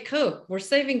Diet Coke. We're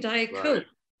saving Diet Coke.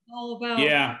 All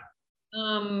about,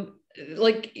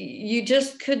 like you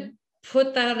just could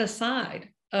put that aside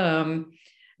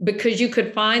because you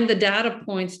could find the data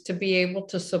points to be able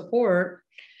to support,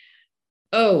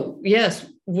 oh, yes,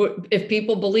 if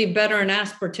people believe better in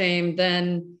aspartame,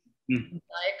 then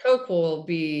Diet Coke will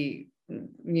be,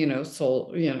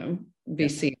 sold, be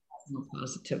seen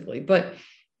positively. But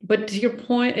to your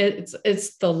point,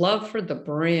 it's the love for the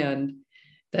brand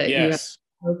that you have to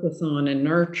focus on and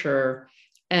nurture.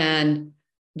 And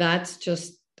that's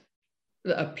just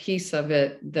a piece of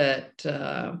it that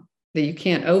you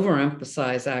can't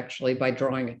overemphasize actually by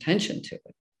drawing attention to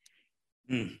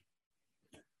it.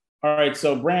 All right,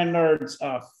 so brand nerds,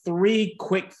 3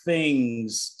 quick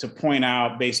things to point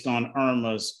out based on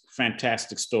Irma's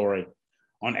fantastic story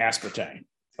on aspartame.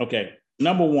 Okay,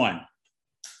 number 1,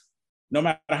 no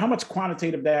matter how much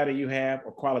quantitative data you have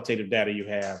or qualitative data you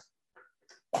have,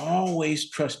 always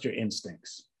trust your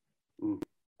instincts.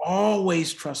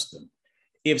 Always trust them.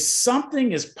 If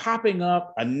something is popping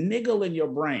up, a niggle in your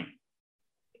brain,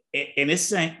 and it's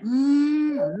saying,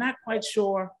 I'm not quite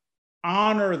sure,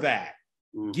 honor that.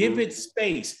 Give it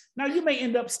space. Now, you may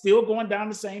end up still going down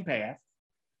the same path,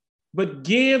 but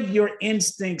give your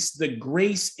instincts the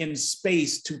grace and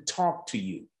space to talk to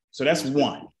you. So that's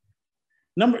 1.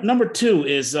 Number 2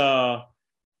 is, Irma,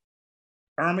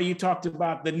 you talked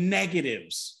about the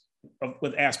negatives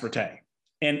with aspartame.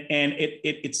 And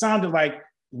it sounded like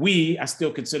I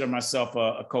still consider myself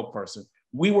a Coke person.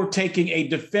 We were taking a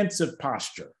defensive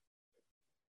posture.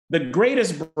 The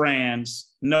greatest brands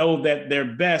know that their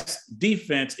best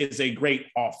defense is a great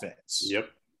offense. Yep.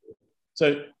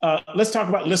 So let's talk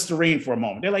about Listerine for a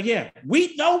moment. They're like, yeah,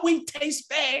 we know we taste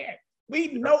bad. We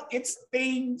know it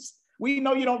stings. We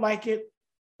know you don't like it,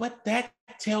 but that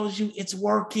tells you it's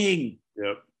working.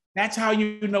 Yep. That's how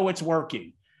you know it's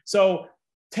working. So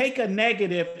take a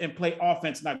negative and play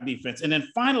offense, not defense. And then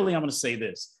finally, I'm going to say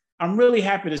this. I'm really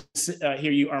happy to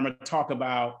hear you, Irma, talk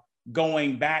about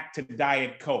going back to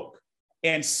Diet Coke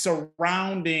and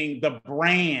surrounding the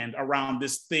brand around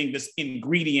this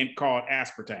ingredient called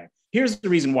aspartame. Here's the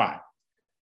reason why,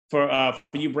 for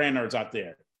you brand nerds out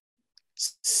there.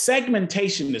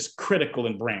 Segmentation is critical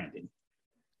in branding.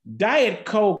 Diet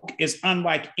Coke is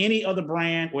unlike any other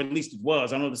brand, or at least it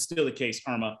was, I know that's still the case,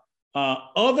 Irma,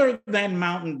 other than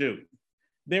Mountain Dew.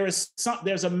 There's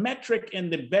a metric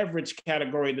in the beverage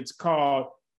category that's called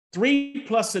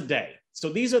 3+ a day. So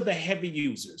these are the heavy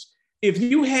users. If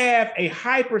you have a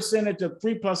high percentage of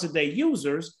 3+ a day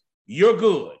users, you're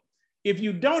good. If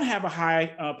you don't have a high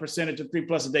percentage of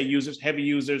 3+ a day users, heavy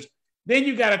users, then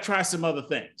you got to try some other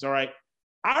things. All right.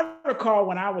 I recall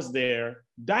when I was there,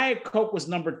 Diet Coke was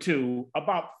number 2,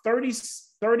 about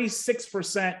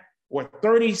 36% or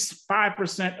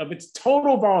 35% of its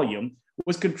total volume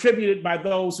was contributed by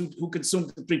those who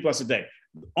consumed 3+ a day.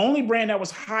 The only brand that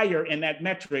was higher in that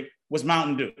metric was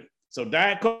Mountain Dew. So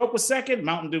Diet Coke was second,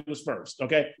 Mountain Dew was first.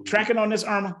 Okay, tracking on this,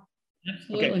 Irma?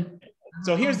 Absolutely. Okay.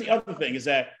 So here's the other thing is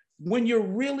that when you're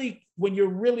really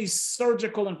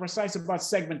surgical and precise about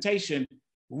segmentation,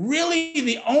 really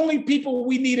the only people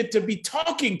we needed to be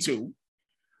talking to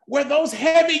were those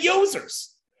heavy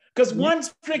users. Because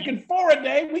one's drinking 4 a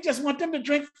day, we just want them to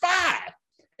drink 5.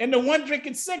 And the one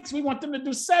drinking 6, we want them to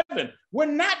do 7. We're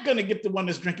not going to get the one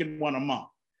that's drinking 1 a month.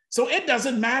 So it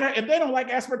doesn't matter if they don't like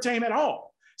aspartame at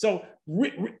all. So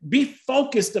be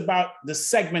focused about the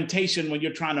segmentation when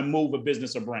you're trying to move a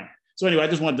business or brand. So anyway, I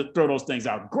just wanted to throw those things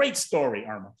out. Great story,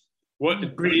 Irma.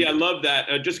 I love that.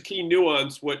 Just key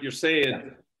nuance, what you're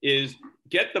saying is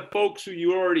get the folks who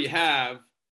you already have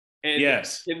and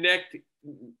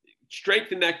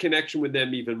strengthen that connection with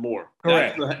them even more.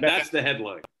 Correct. That's the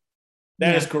headline.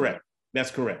 That is correct.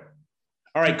 That's correct.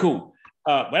 All right, cool.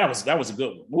 That was a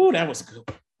good one. Ooh, that was a good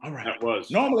one. All right. That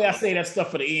was. Normally I say that stuff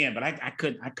for the end, but I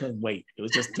couldn't wait. It was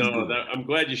just too good. I'm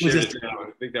glad you shared it now. I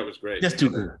think that was great. Just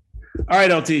too good. All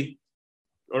right, LT.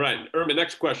 All right, Irma,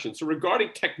 next question. So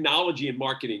regarding technology and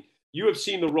marketing, you have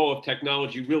seen the role of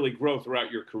technology really grow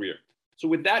throughout your career. So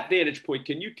with that vantage point,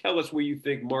 can you tell us where you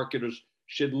think marketers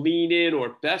should lean in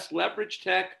or best leverage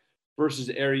tech versus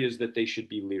areas that they should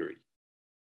be leery?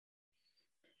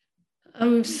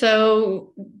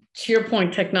 So to your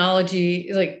point,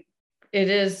 technology, like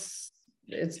it's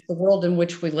the world in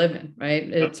which we live in, right?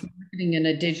 It's marketing in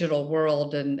a digital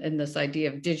world, and this idea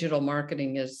of digital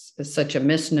marketing is such a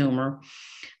misnomer.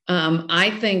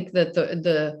 I think that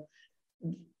the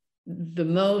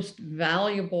most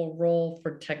valuable role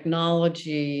for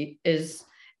technology is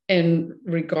in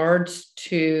regards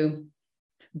to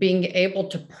being able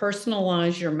to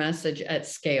personalize your message at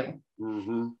scale.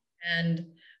 Mm-hmm. And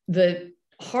the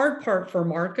hard part for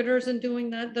marketers in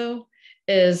doing that, though,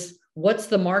 is what's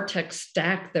the MarTech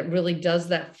stack that really does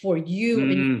that for you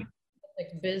in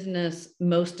your business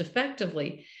most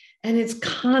effectively? And it's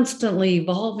constantly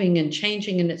evolving and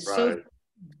changing, and it's so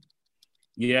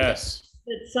yes,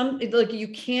 it's like you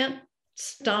can't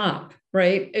stop,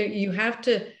 right? You have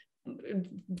to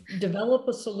develop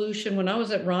a solution. When I was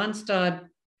at Randstad,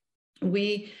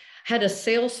 we had a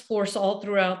sales force all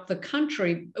throughout the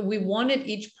country. We wanted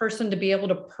each person to be able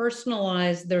to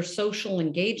personalize their social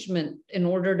engagement in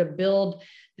order to build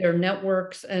their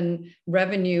networks and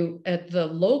revenue at the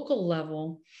local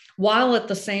level, while at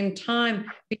the same time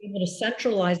being able to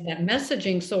centralize that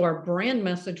messaging so our brand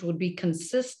message would be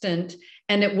consistent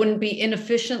and it wouldn't be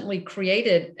inefficiently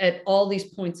created at all these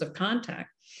points of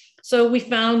contact. So we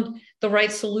found the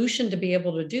right solution to be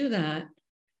able to do that.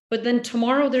 But then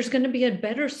tomorrow there's going to be a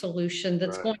better solution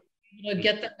that's going to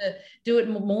get them to do it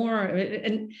more.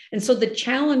 And so the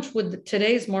challenge with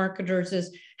today's marketers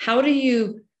is, how do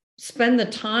you spend the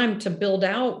time to build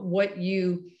out what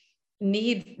you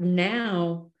need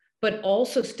now, but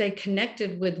also stay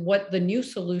connected with what the new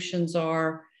solutions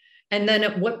are? And then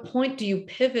at what point do you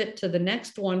pivot to the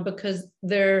next one? Because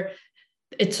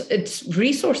it's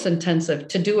resource intensive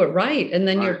to do it right. And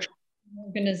then you're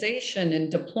organization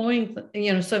and deploying,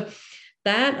 so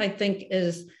that I think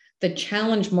is the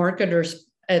challenge marketers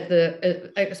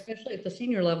especially at the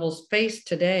senior levels face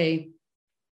today,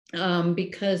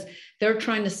 because they're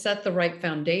trying to set the right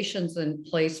foundations in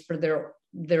place for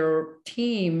their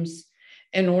teams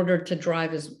in order to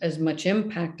drive as much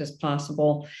impact as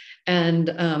possible.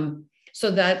 And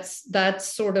so that's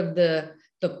sort of the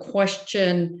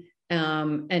question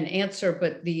and answer,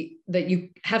 but that you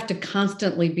have to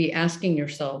constantly be asking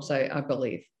yourselves, I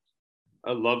believe.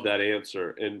 I love that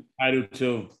answer. And I do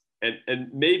too. And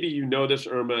maybe you know this,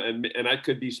 Irma, and I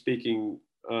could be speaking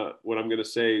what I'm going to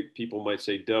say. People might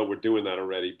say, duh, we're doing that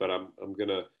already, but I'm going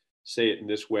to say it in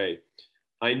this way.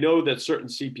 I know that certain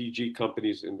CPG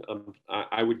companies, and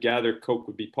I would gather Coke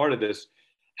would be part of this,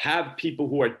 have people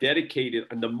who are dedicated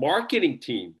on the marketing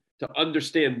team to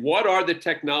understand what are the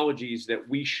technologies that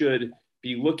we should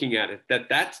be looking at,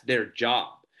 that's their job.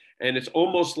 And it's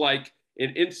almost like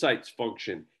an insights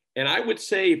function. And I would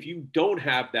say if you don't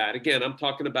have that, again, I'm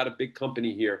talking about a big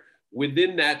company here,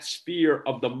 within that sphere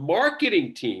of the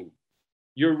marketing team,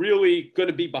 you're really going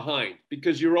to be behind,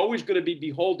 because you're always going to be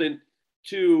beholden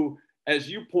to, as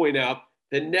you point out,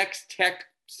 the next tech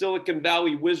Silicon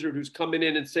Valley wizard who's coming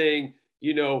in and saying,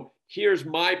 here's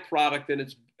my product and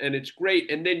it's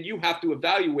great. And then you have to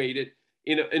evaluate it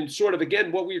in sort of,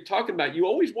 again, what we were talking about. You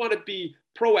always want to be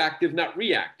proactive, not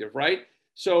reactive, right?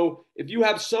 So if you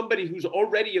have somebody who's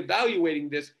already evaluating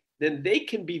this, then they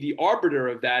can be the arbiter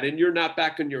of that, and you're not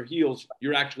back on your heels.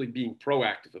 You're actually being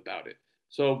proactive about it.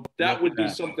 So that would be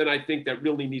something I think that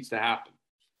really needs to happen.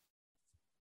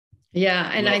 Yeah,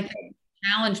 and I think the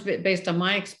challenge, based on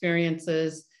my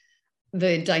experiences,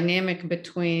 the dynamic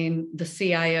between the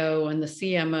CIO and the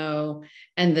CMO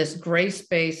and this gray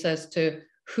space as to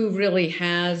who really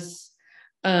has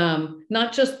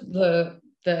not just the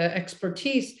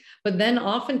expertise, but then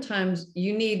oftentimes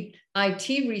you need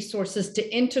IT resources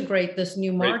to integrate this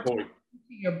new market into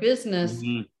your business.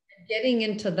 Mm-hmm. Getting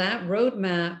into that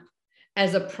roadmap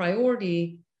as a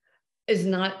priority is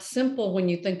not simple when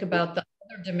you think about the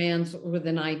other demands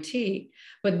within IT.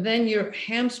 But then you're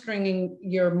hamstringing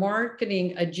your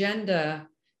marketing agenda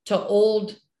to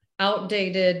old,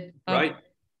 outdated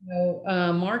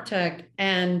MarTech,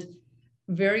 and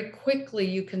very quickly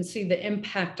you can see the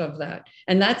impact of that.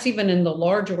 And that's even in the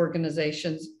large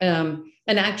organizations.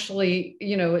 And actually,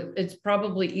 it's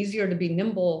probably easier to be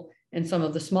nimble in some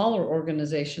of the smaller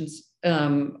organizations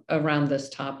around this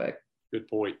topic. Good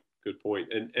point.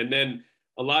 And then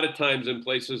a lot of times in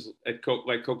places like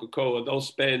Coca-Cola, they'll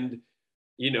spend,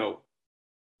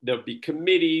 there'll be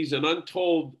committees and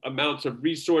untold amounts of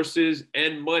resources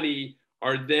and money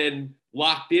are then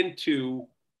locked into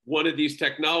one of these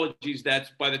technologies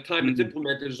that's, by the time it's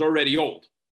implemented, is already old.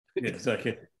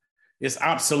 Exactly. It's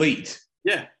obsolete.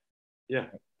 Yeah.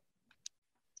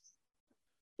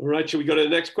 All right, should we go to the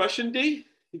next question, D?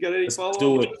 You got any follow-up?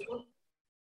 Do it.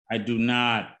 I do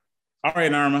not. All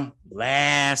right, Irma,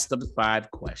 last of the 5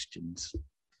 questions.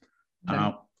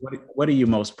 What are you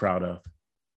most proud of?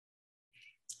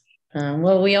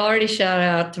 Well, we already shout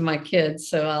out to my kids,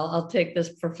 so I'll take this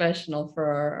professional for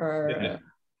our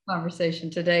conversation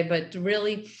today. But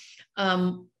really,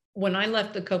 when I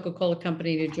left the Coca-Cola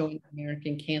Company to join the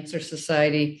American Cancer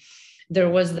Society, there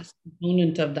was this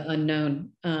component of the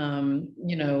unknown.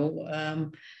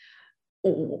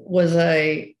 Was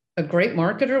I a great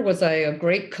marketer? Was I a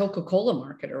great Coca-Cola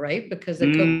marketer, right? Because the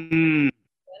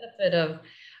benefit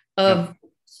of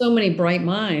so many bright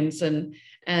minds and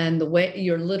the way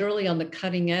you're literally on the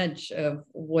cutting edge of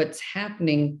what's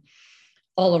happening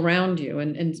all around you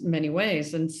in many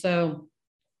ways. And so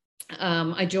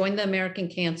I joined the American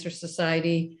Cancer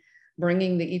Society,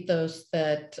 bringing the ethos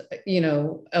that,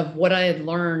 of what I had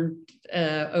learned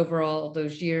over all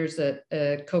those years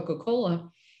at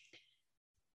Coca-Cola.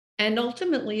 And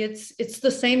ultimately, it's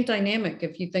the same dynamic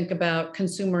if you think about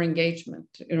consumer engagement,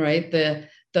 right? The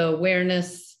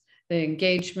awareness, the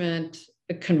engagement,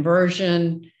 the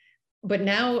conversion. But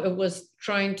now it was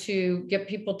trying to get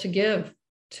people to give,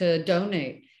 to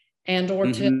donate, and or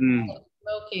to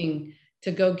smoking,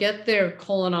 to go get their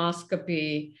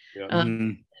colonoscopy.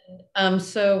 Yeah.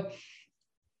 So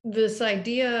this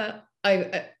idea,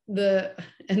 and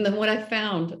then what I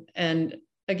found, and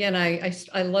again, I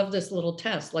love this little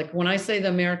test. Like when I say the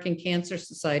American Cancer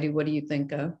Society, what do you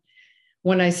think of?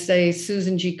 When I say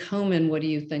Susan G. Komen, what do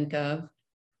you think of?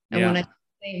 And when I say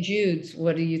St. Jude's,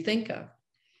 what do you think of?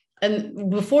 And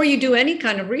before you do any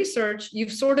kind of research,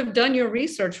 you've sort of done your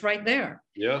research right there.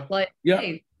 Yeah. Like,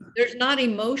 hey, there's not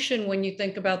emotion when you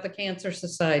think about the Cancer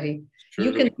Society. True.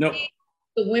 You can see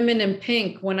the women in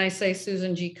pink when I say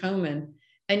Susan G. Komen.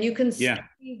 And you can see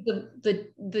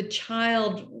the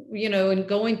child, and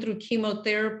going through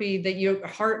chemotherapy that your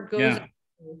heart goes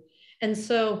through. And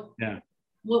so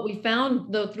what we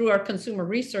found, though, through our consumer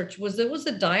research was it was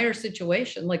a dire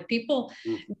situation. Like people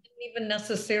didn't even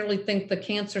necessarily think the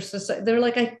Cancer Society, they're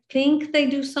like, I think they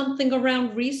do something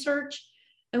around research.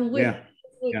 And we're like,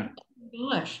 oh my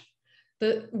gosh,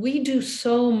 we do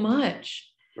so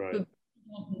much. Right.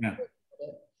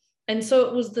 And so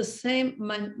it was the same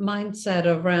mindset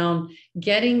around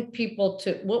getting people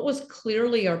to what was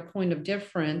clearly our point of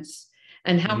difference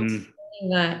and how we're bringing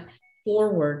that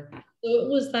forward. So it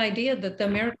was the idea that the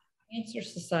American Cancer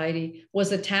Society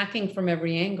was attacking from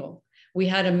every angle. We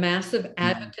had a massive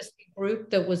advocacy group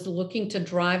that was looking to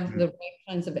drive the right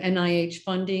kinds of NIH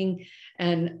funding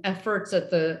and efforts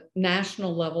at the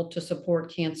national level to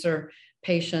support cancer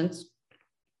patients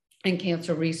and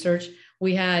cancer research.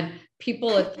 We had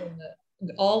people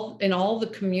in all the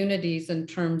communities in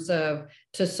terms of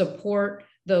to support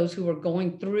those who were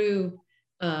going through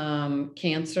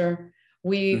cancer.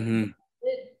 We did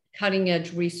cutting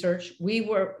edge research. We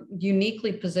were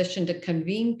uniquely positioned to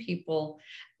convene people,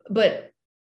 but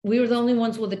we were the only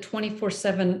ones with a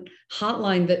 24/7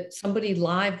 hotline that somebody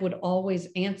live would always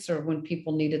answer when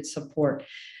people needed support.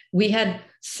 We had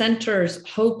centers,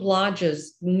 Hope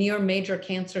Lodges, near major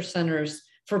cancer centers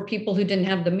for people who didn't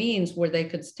have the means where they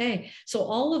could stay. So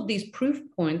all of these proof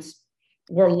points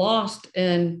were lost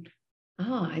in,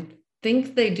 I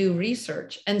think they do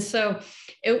research. And so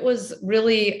it was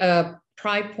really a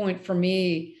pride point for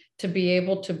me to be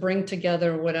able to bring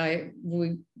together what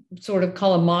we sort of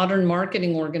call a modern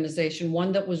marketing organization,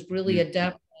 one that was really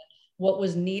adept at what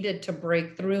was needed to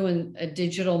break through in a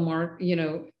digital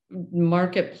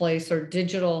marketplace or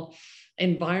digital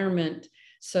environment.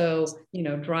 So,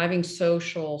 driving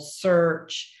social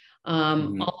search,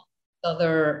 all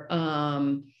other,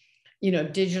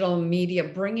 digital media,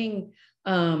 bringing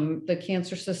the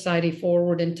Cancer Society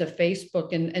forward into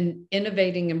Facebook and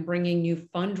innovating and bringing new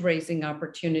fundraising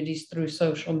opportunities through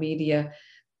social media,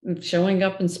 showing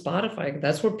up in Spotify.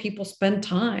 That's where people spend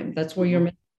time. That's where your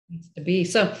message needs to be.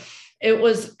 So it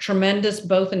was tremendous,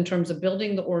 both in terms of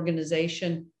building the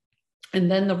organization and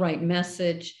then the right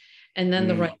message and then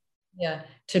the right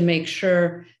to make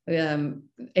sure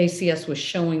ACS was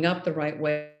showing up the right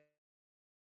way.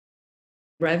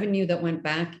 Revenue that went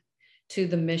back to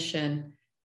the mission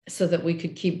so that we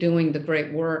could keep doing the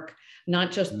great work,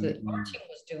 not just that our team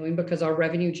was doing, because our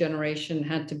revenue generation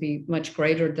had to be much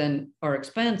greater than our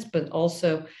expense, but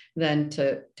also then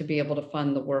to be able to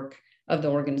fund the work of the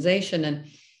organization.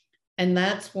 And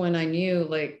that's when I knew,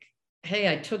 like,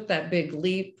 hey, I took that big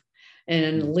leap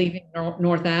and leaving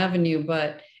North Avenue,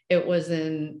 but it was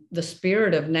in the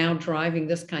spirit of now driving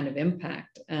this kind of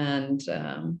impact. And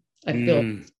I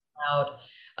feel proud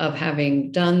of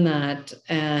having done that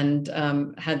and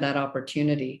had that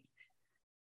opportunity,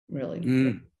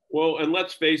 really. Well, and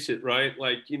let's face it, right?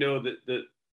 Like, the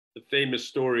famous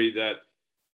story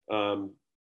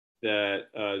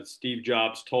that Steve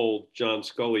Jobs told John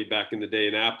Sculley back in the day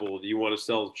in Apple: do you want to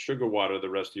sell sugar water the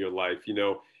rest of your life?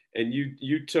 And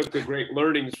you took the great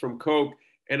learnings from Coke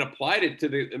and applied it to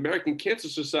the American Cancer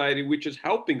Society, which is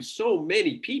helping so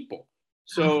many people.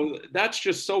 So that's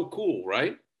just so cool,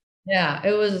 right? Yeah,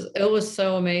 it was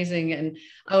so amazing. And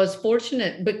I was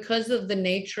fortunate because of the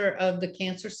nature of the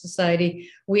Cancer Society.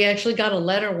 We actually got a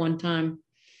letter one time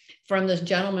from this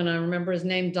gentleman. I remember his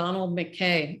name, Donald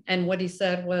McKay. And what he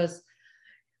said was,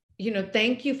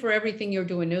 thank you for everything you're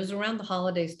doing. It was around the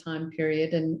holidays time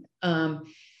period. And,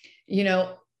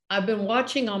 I've been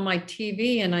watching on my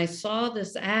TV and I saw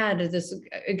this ad of this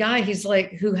guy, he's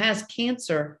like, who has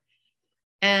cancer.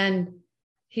 And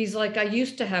he's like, I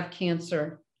used to have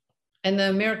cancer. And the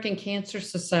American Cancer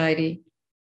Society,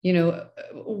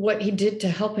 what he did to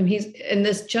help him. And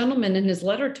this gentleman in his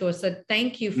letter to us said,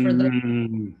 thank you for the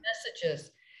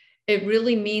messages. It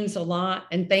really means a lot.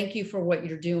 And thank you for what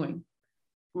you're doing.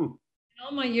 In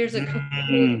all my years of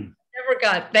coaching, never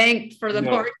got thanked for the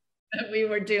work that we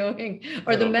were doing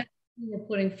or the message we were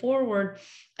putting forward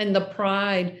and the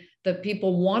pride that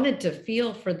people wanted to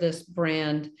feel for this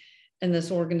brand and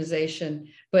this organization.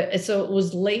 But so it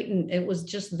was latent. It was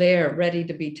just there, ready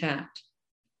to be tapped.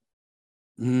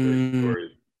 Great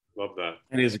story. Love that.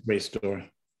 It is a great story.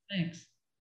 Thanks.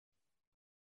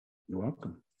 You're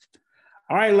welcome.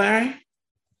 All right, Larry.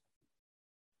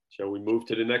 Shall we move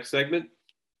to the next segment?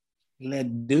 Let's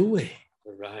do it.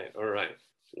 All right.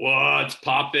 What's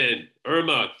poppin'?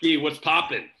 Irma, G, what's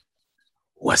poppin'?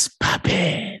 What's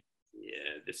poppin'?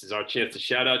 Yeah, this is our chance to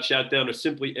shout out, shout down, or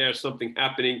simply air something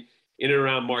happening in and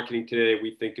around marketing today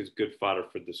we think is good fodder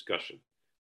for discussion.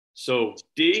 So,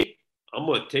 D, I'm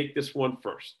going to take this one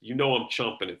first. I'm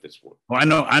chomping at this one. Oh,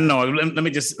 I know. Let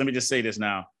me just say this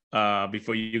now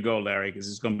before you go, Larry, because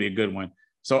it's going to be a good one.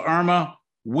 So, Irma,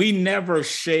 we never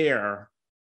share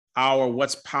our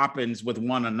what's poppins with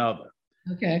one another.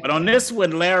 Okay. But on this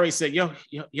one, Larry said, yo,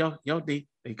 D,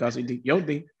 he calls me D, yo,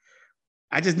 D,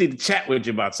 I just need to chat with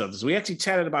you about something. So we actually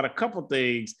chatted about a couple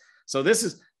things. So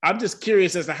I'm just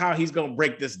curious as to how he's going to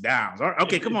break this down.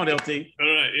 Okay, come on, LT.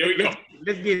 All right, here we go.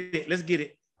 Let's get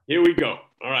it. Here we go.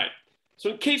 All right.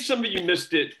 So in case some of you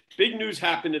missed it, big news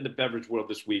happened in the beverage world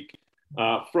this week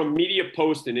from Media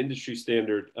Post and Industry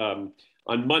Standard on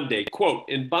Monday. Quote,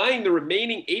 in buying the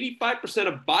remaining 85%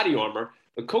 of Body Armor,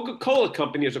 the Coca-Cola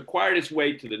Company has acquired its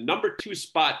way to the number 2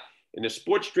 spot in the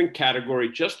sports drink category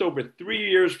just over 3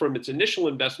 years from its initial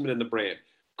investment in the brand.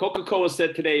 Coca-Cola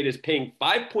said today it is paying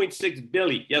 $5.6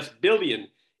 billion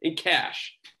in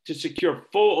cash to secure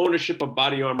full ownership of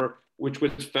Body Armor, which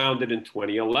was founded in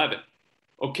 2011.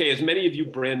 Okay, as many of you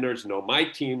brand nerds know, my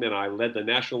team and I led the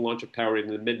national launch of Powerade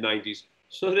in the mid-90s,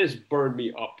 so this burned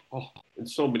me up in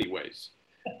so many ways.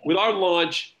 With our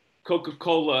launch,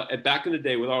 Coca-Cola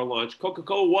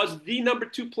was the number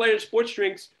 2 player in sports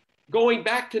drinks going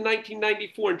back to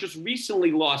 1994 and just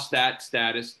recently lost that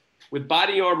status with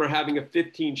Body Armor having a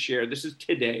 15 share. This is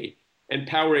today, and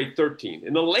Powerade 13.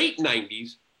 In the late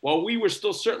 90s, while we were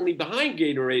still certainly behind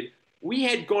Gatorade, we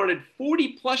had garnered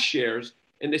 40 plus shares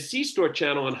in the C-store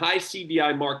channel in high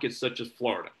CVI markets such as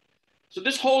Florida. So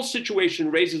this whole situation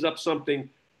raises up something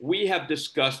we have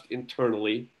discussed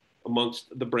internally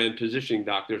amongst the brand positioning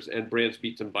doctors and Brands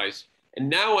Beats and Bites. And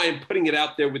now I am putting it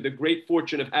out there with the great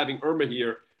fortune of having Irma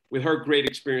here with her great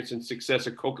experience and success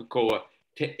at Coca-Cola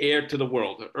to air to the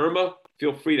world. Irma,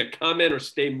 feel free to comment or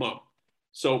stay mum.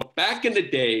 So back in the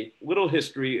day, more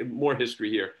history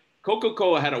here.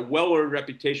 Coca-Cola had a well-earned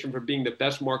reputation for being the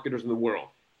best marketers in the world.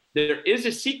 There is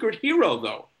a secret hero,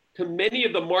 though, to many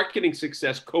of the marketing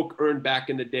success Coke earned back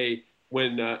in the day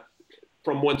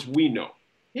from ones we know.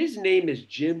 His name is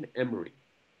Jim Emery.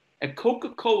 At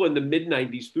Coca-Cola in the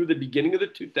mid-90s through the beginning of the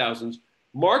 2000s,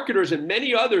 marketers and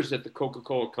many others at the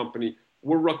Coca-Cola Company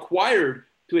were required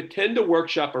to attend a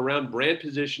workshop around brand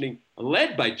positioning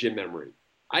led by Jim Emery.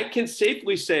 I can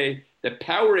safely say that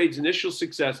Powerade's initial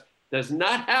success does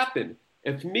not happen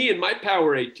if me and my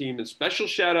Powerade team, and special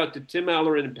shout out to Tim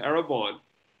Allerin and Para Vaughn,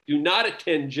 do not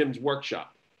attend Jim's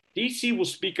workshop. DC will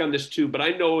speak on this too, but I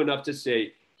know enough to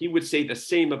say he would say the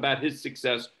same about his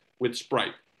success with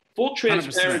Sprite. Full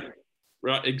transparency.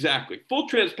 Right, exactly. Full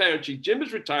transparency. Jim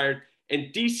is retired,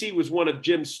 and DC was one of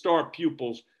Jim's star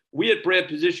pupils. We at Brand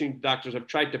Positioning Doctors have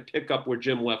tried to pick up where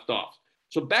Jim left off.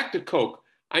 So back to Coke.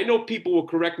 I know people will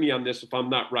correct me on this if I'm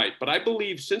not right, but I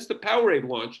believe since the Powerade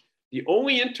launch, the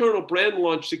only internal brand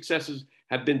launch successes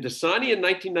have been Dasani in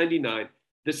 1999,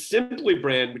 the Simply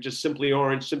brand, which is Simply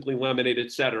Orange, Simply Lemonade,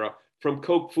 etc., from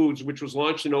Coke Foods, which was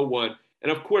launched in 2001,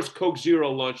 and of course Coke Zero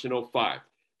launched in 2005.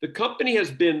 The company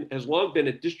has long been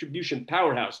a distribution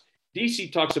powerhouse.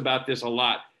 DC talks about this a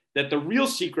lot, that the real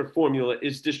secret formula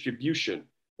is distribution,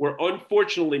 where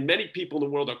unfortunately many people in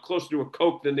the world are closer to a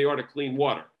Coke than they are to clean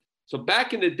water. So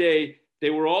back in the day, they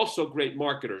were also great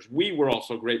marketers. We were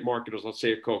also great marketers, let's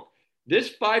say at Coke.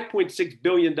 This $5.6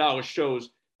 billion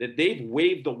shows that they've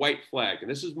waved the white flag,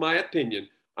 and this is my opinion,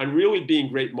 on really being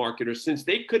great marketers, since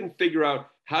they couldn't figure out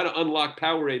how to unlock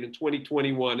Powerade in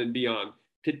 2021 and beyond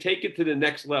to take it to the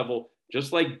next level,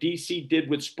 just like DC did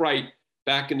with Sprite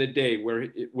back in the day,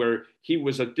 where he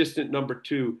was a distant number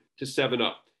 2 to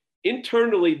 7-Up.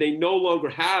 Internally, they no longer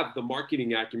have the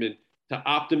marketing acumen to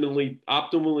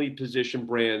optimally position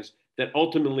brands that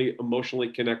ultimately emotionally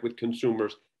connect with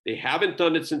consumers. They haven't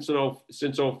done it since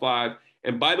 05.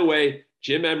 And by the way,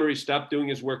 Jim Emery stopped doing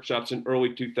his workshops in early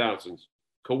 2000s.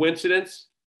 Coincidence?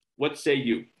 What say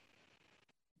you?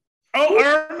 Oh,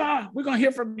 Irma, we're going to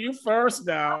hear from you first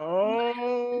now.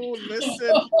 Oh,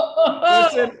 listen.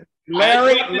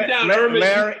 Larry,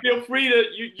 Irma, feel free to,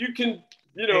 you can,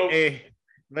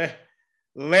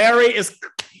 Larry is,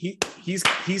 he's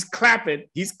clapping.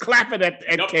 He's clapping at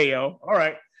yep. KO. All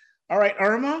right,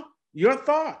 Irma, your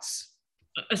thoughts.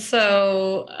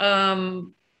 So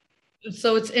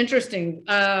it's interesting.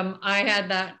 I had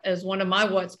that as one of my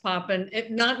what's popping.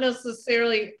 It not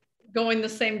necessarily going the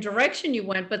same direction you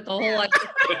went, but the whole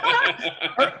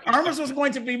idea. Irma's was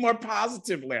going to be more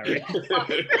positive, Larry.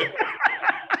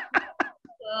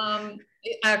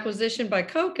 Acquisition by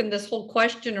Coke and this whole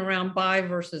question around buy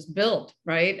versus build,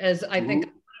 right? As I think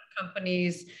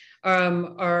companies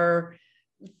are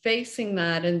facing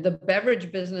that, and the beverage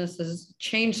business has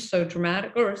changed so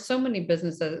dramatic, or so many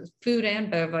businesses, food and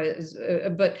beverage,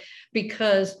 but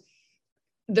because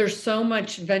there's so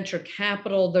much venture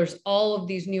capital, there's all of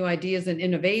these new ideas and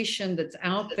innovation that's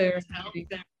out there,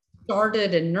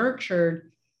 started and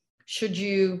nurtured. Should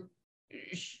you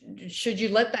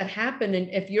let that happen? And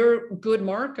if you're good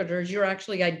marketers, you're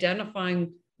actually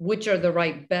identifying which are the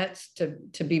right bets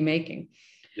to be making.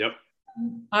 Yep.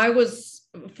 I was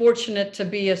fortunate to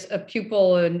be a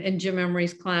pupil in Jim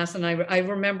Emery's class. And I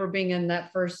remember being in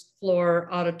that first floor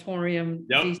auditorium,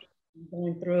 yep.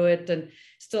 going through it, and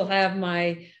still have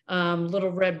my little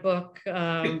red book.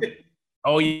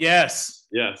 Oh, yes.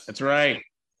 Yes. That's right.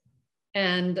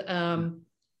 And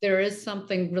there is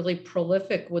something really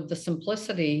prolific with the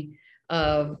simplicity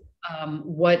of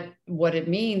what it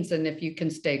means, and if you can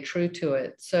stay true to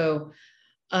it. So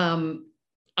I'm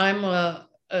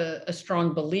a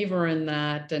strong believer in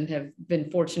that, and have been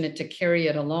fortunate to carry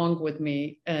it along with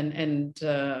me and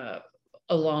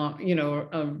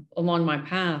along my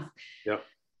path. Yeah.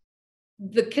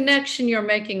 The connection you're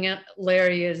making,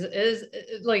 Larry, is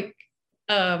like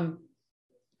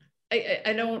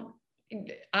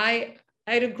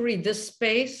I'd agree. This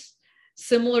space,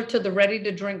 similar to the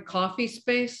ready-to-drink coffee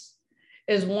space,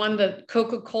 is one that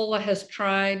Coca-Cola has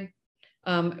tried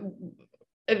and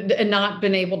not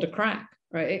been able to crack,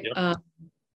 right? Yep.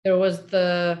 There was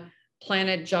the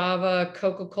Planet Java,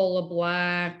 Coca-Cola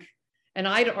Black, and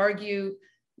I'd argue,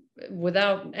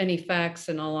 without any facts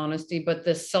in all honesty, but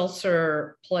this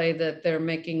seltzer play that they're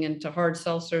making into hard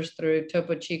seltzers through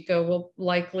Topo Chico will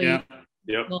likely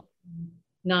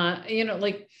not,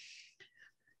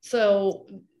 so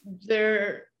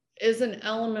there is an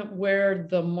element where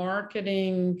the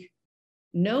marketing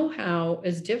know-how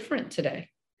is different today.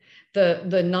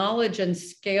 The knowledge and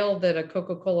scale that a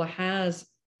Coca-Cola has,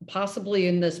 possibly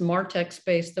in this MarTech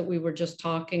space that we were just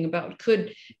talking about,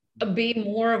 could be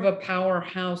more of a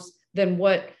powerhouse than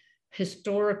what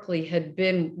historically had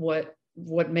been what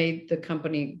made the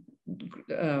company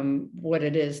what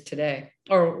it is today,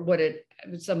 or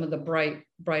some of the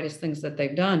brightest things that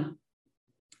they've done.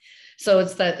 So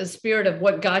it's that the spirit of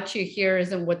what got you here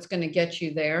isn't what's going to get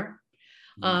you there.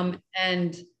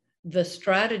 And the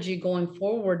strategy going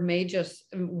forward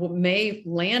may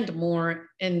land more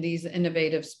in these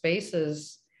innovative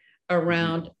spaces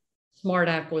around smart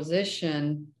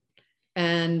acquisition.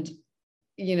 And,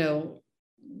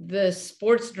 the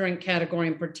sports drink category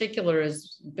in particular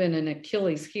has been an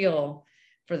Achilles heel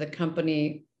for the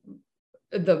company.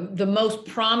 The most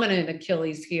prominent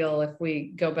Achilles heel, if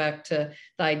we go back to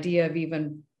the idea of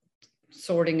even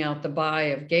sorting out the buy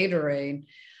of Gatorade,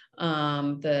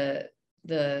 during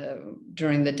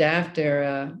the Daft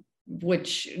era,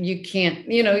 which you can't,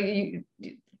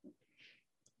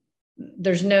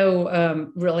 there's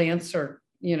no real answer,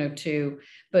 to,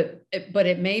 but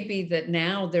it may be that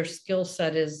now their skill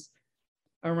set is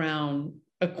around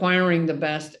acquiring the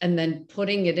best and then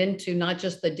putting it into not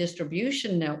just the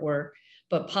distribution network,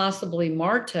 but possibly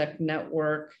MarTech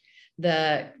network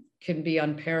that can be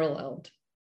unparalleled.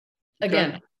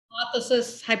 Again,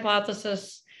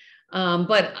 hypothesis,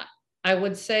 but I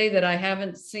would say that I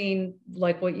haven't seen,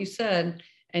 like what you said,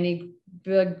 any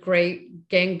big, great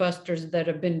gangbusters that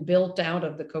have been built out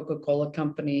of the Coca-Cola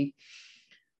company,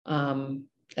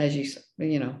 as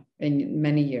in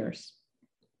many years.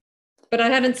 but I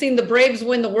haven't seen the Braves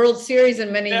win the World Series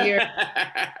in many years.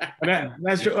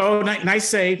 That's true. Oh, nice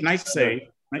save. Nice save,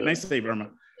 Irma.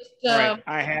 All right,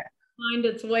 I have find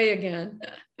its way again.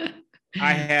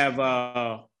 I have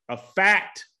a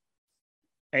fact,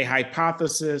 a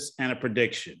hypothesis, and a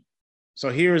prediction. So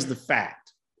here's the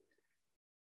fact.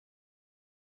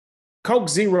 Coke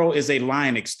Zero is a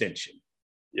line extension.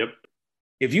 Yep.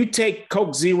 If you take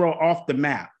Coke Zero off the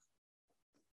map,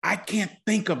 I can't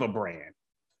think of a brand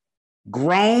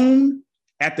grown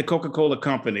at the Coca-Cola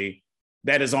Company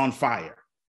that is on fire.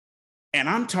 And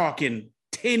I'm talking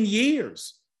 10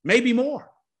 years, maybe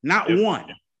more, not one.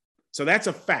 So that's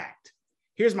a fact.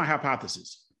 Here's my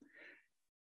hypothesis.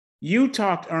 You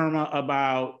talked, Irma,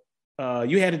 about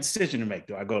you had a decision to make.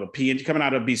 Do I go to P&G, coming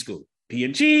out of B school,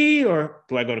 P&G, or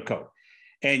do I go to Coke?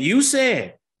 And you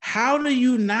said, how do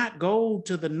you not go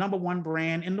to the number one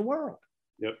brand in the world?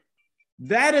 Yep.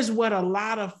 That is what a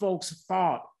lot of folks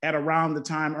thought at around the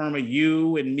time, Irma,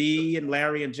 you and me and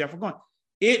Larry and Jeff were going.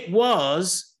 It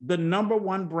was the number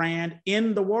one brand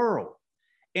in the world.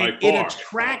 And it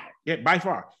attracted, by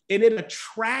far, and it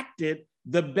attracted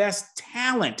the best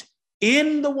talent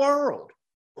in the world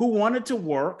who wanted to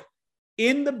work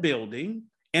in the building,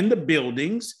 in the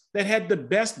buildings that had the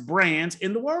best brands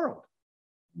in the world.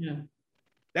 Yeah.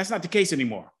 That's not the case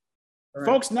anymore. Right.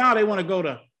 Folks now, they want to go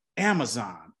to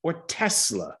Amazon or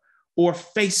Tesla or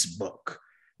Facebook.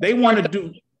 They want to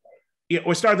do,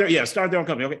 or start their own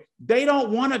company. Okay. They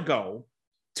don't want to go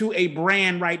to a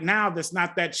brand right now that's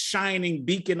not that shining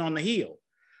beacon on the hill.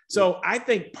 So I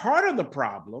think part of the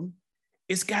problem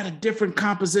is got a different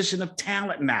composition of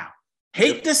talent now.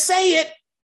 Hate to say it,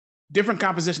 different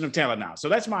composition of talent now. So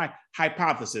that's my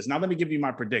hypothesis. Now let me give you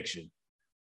my prediction.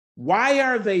 Why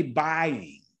are they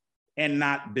buying and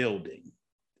not building?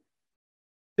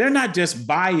 They're not just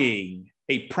buying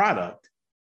a product,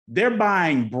 they're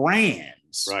buying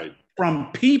brands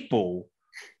from people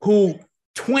who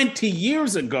 20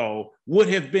 years ago would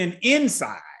have been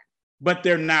inside, but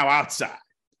they're now outside.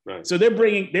 Right. So they're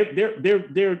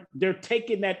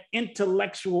taking that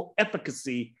intellectual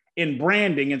efficacy in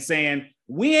branding and saying,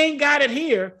 we ain't got it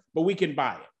here, but we can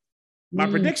buy it. My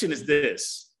prediction is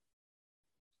this: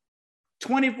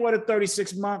 24 to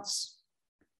 36 months,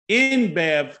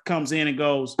 InBev comes in and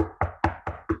goes,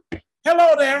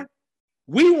 hello there.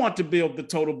 We want to build the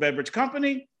total beverage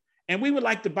company, and we would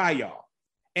like to buy y'all.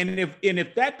 And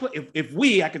if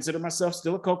we, I consider myself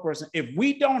still a Coke person, if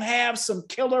we don't have some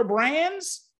killer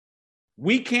brands,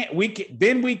 we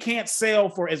can't sell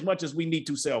for as much as we need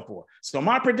to sell for. So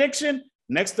my prediction,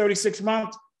 next 36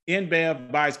 months, InBev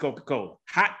buys Coca-Cola.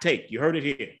 Hot take. You heard it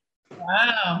here.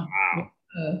 Wow.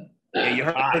 Yeah,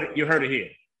 you heard it here.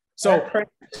 So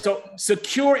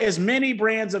secure as many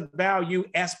brands of value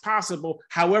as possible,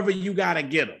 however you got to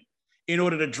get them in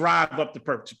order to drive up the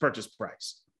purchase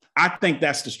price. I think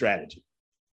that's the strategy.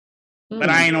 But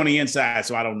I ain't on the inside,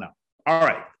 so I don't know. All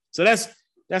right. So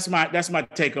that's my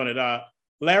take on it.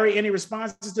 Larry, any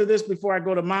responses to this before I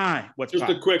go to mine? Just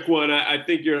a quick one. I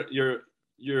think yours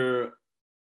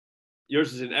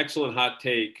is an excellent hot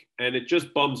take, and it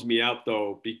just bums me out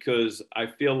though, because I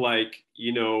feel like,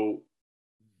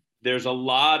 there's a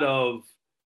lot of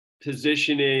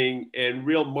positioning and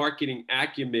real marketing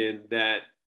acumen that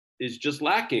is just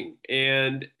lacking,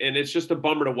 and it's just a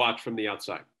bummer to watch from the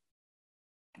outside.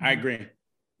 I agree.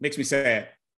 Makes me sad.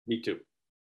 Me too.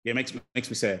 Yeah, makes me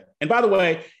sad. And by the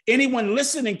way, anyone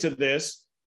listening to this,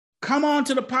 come on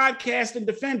to the podcast and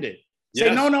defend it. Say,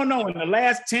 yes. No. In the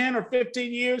last 10 or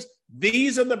 15 years,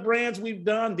 these are the brands we've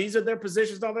done. These are their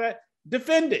positions, all that.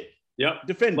 Defend it. Yep.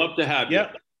 Defend it. Love to have you.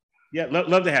 Yeah,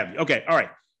 love to have you. Okay, all right.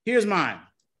 Here's mine.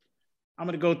 I'm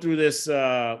going to go through this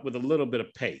with a little bit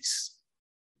of pace.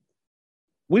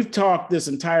 We've talked this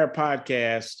entire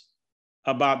podcast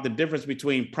about the difference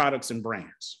between products and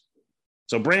brands.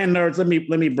 So brand nerds, let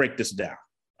me break this down.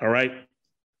 All right.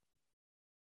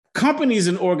 Companies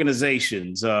and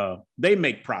organizations, they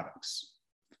make products.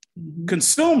 Mm-hmm.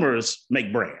 Consumers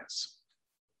make brands.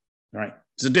 All right.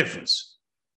 It's a difference.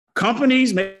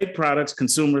 Companies make products,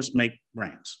 consumers make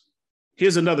brands.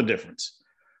 Here's another difference.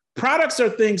 Products are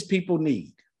things people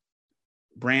need.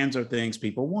 Brands are things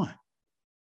people want.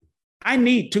 I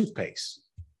need toothpaste.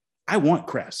 I want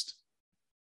Crest.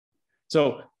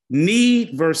 So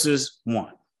need versus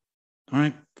want. All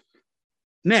right.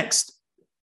 Next,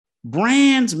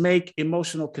 brands make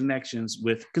emotional connections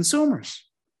with consumers.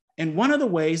 And one of the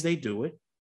ways they do it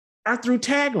are through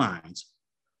taglines,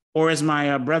 or as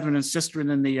my brethren and sister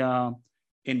in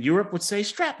Europe would say,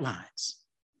 strap lines.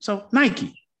 So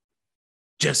Nike,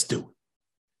 just do it.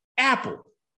 Apple,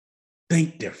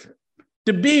 think different.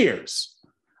 De Beers,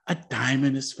 a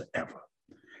diamond is forever.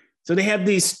 So they have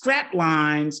these strap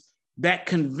lines that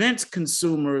convince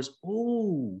consumers,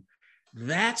 ooh,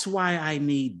 that's why I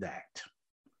need that.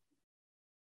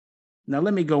 Now,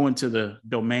 let me go into the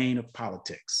domain of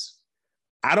politics.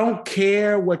 I don't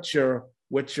care what your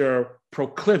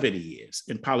proclivity is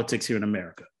in politics here in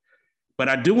America, but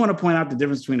I do want to point out the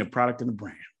difference between a product and a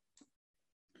brand.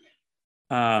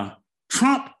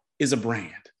 Trump is a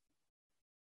brand.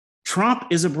 Trump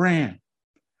is a brand.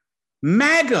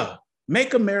 MAGA,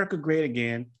 Make America Great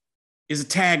Again, is a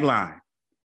tagline.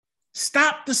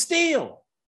 Stop the steal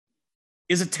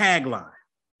is a tagline.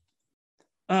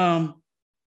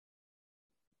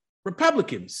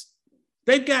 Republicans,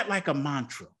 they've got like a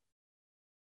mantra.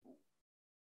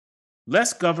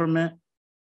 Less government,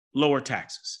 lower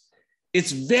taxes.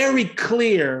 It's very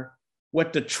clear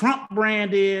what the Trump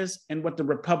brand is and what the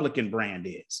Republican brand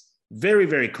is. Very,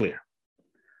 very clear.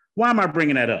 Why am I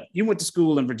bringing that up? You went to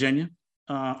school in Virginia,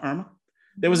 Irma.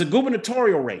 There was a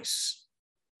gubernatorial race.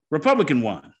 Republican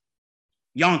won.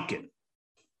 Youngkin,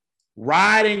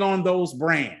 riding on those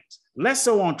brands. Less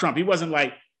so on Trump. He wasn't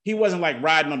like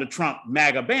riding on the Trump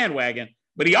MAGA bandwagon,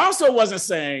 but he also wasn't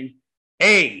saying,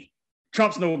 hey,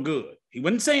 Trump's no good. He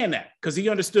wasn't saying that because he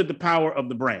understood the power of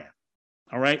the brand.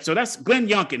 All right. So that's Glenn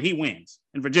Youngkin. He wins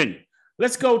in Virginia.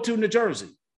 Let's go to New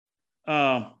Jersey.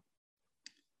 Phil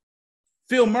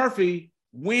Murphy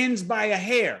wins by a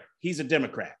hair. He's a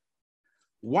Democrat.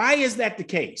 Why is that the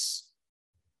case?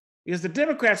 Because the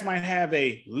Democrats might have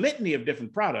a litany of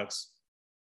different products.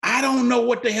 I don't know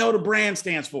what the hell the brand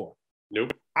stands for.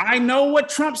 Nope. I know what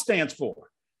Trump stands for.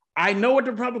 I know what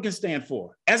the Republicans stand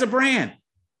for. As a brand,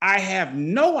 I have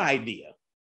no idea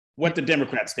what the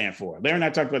Democrats stand for. Larry and I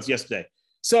talked about this yesterday.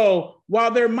 So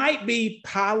while there might be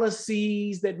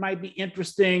policies that might be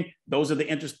interesting, those are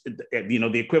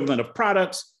the equivalent of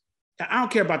products. I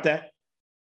don't care about that.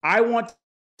 I want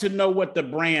to know what the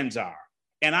brands are.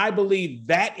 And I believe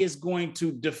that is going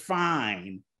to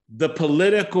define the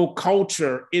political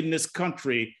culture in this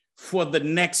country for the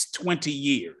next 20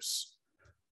 years.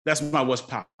 That's my what's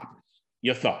popping.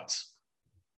 Your thoughts?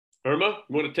 Irma,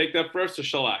 you want to take that first or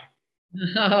shall I?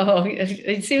 Oh,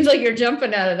 it seems like you're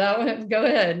jumping at it. Go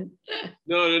ahead.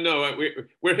 No.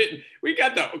 We're hitting. We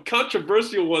got the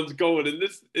controversial ones going, and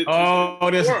this. This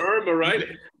Irma, right?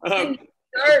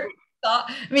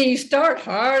 You start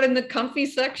hard in the comfy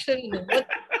section, and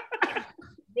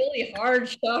really hard.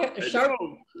 Sharp.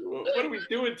 What are we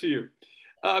doing to you?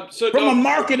 From a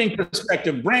marketing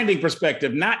perspective, branding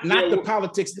perspective, not the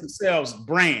politics themselves.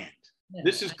 Brand.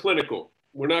 This is clinical.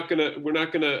 We're not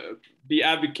gonna be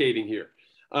advocating here.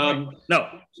 No.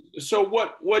 So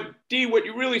what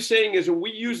you're really saying is,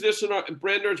 we use this in our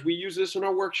brand nerds. We use this in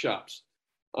our workshops.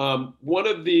 One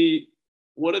of the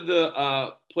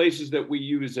places that we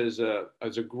use as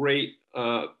a great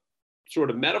sort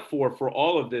of metaphor for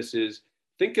all of this is,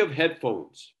 think of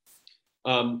headphones.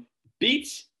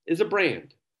 Beats is a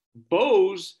brand.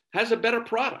 Bose has a better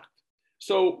product.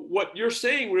 So what you're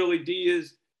saying really, D,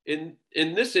 is in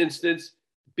this instance,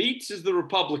 Beats is the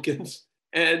Republicans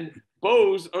and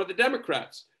Bose are the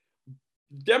Democrats.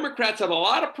 Democrats have a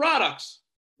lot of products.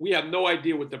 We have no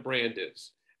idea what the brand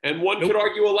is. And one could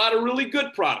argue a lot of really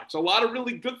good products, a lot of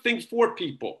really good things for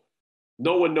people.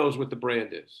 No one knows what the brand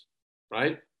is,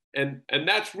 right? And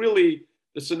that's really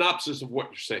the synopsis of what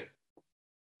you're saying.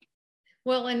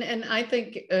 Well, and I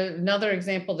think another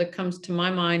example that comes to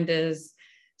my mind is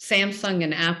Samsung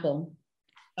and Apple.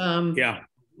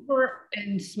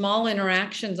 In small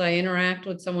interactions, I interact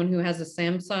with someone who has a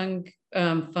Samsung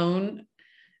phone.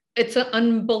 It's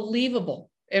unbelievable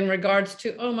in regards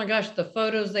to, oh my gosh, the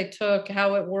photos they took,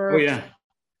 how it works.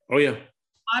 Oh yeah.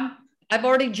 I've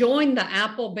already joined the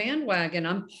Apple bandwagon.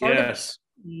 I'm part of it.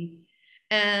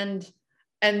 And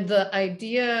the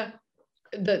idea,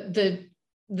 the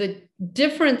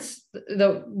difference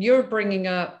that you're bringing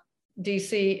up,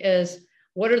 DC, is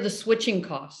what are the switching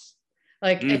costs?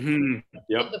 Like,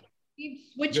 Yep.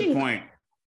 Switching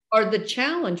are the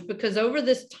challenge, because over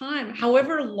this time,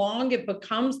 however long it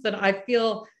becomes that I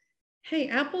feel, hey,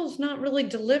 Apple's not really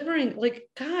delivering, like,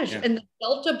 gosh, and the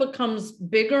delta becomes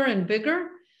bigger and bigger.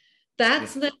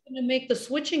 That's not going to make the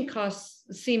switching costs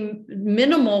seem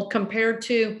minimal compared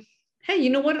to, hey, you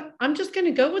know what? I'm just going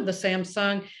to go with the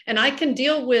Samsung and I can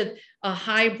deal with a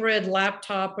hybrid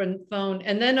laptop and phone.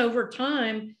 And then over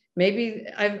time, maybe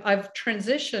I've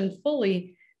transitioned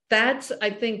fully. That's,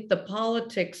 I think, the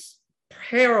politics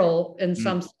peril in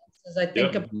some senses. I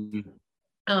think of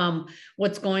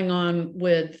what's going on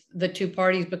with the two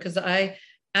parties, because I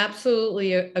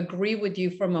absolutely agree with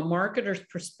you from a marketer's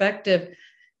perspective.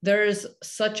 there's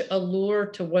such a lure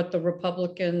to what the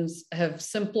Republicans have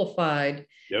simplified.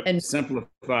 Yep. And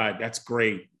simplified. That's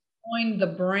great. Join the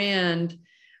brand,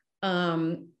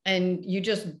 and you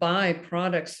just buy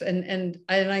products. And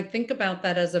I think about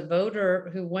that as a voter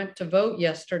who went to vote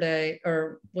yesterday,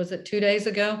 or was it 2 days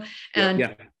ago? And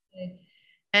yeah.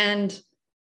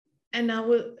 And I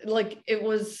was like, it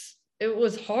was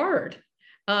hard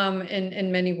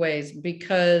in many ways,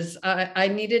 because I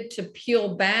needed to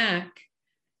peel back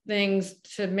things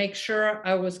to make sure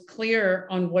I was clear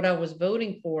on what I was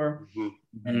voting for.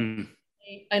 Mm-hmm.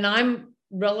 And I'm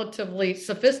relatively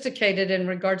sophisticated in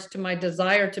regards to my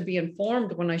desire to be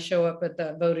informed when I show up at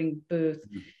the voting booth.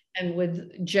 Mm-hmm. And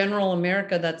with general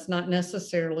America, that's not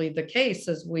necessarily the case,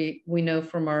 as we know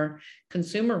from our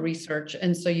consumer research.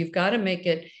 And so you've got to make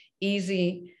it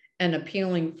easy and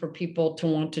appealing for people to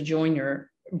want to join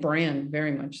your brand,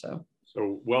 very much so.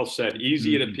 So well said.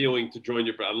 Easy and appealing to join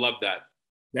your brand. I love that.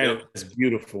 That is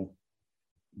beautiful.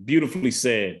 Beautifully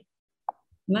said.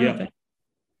 Yeah.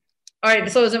 All right.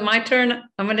 So is it my turn?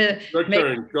 I'm going to. Your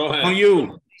turn. Go ahead. On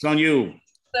you. It's on you.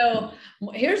 So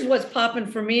here's what's popping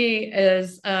for me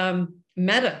is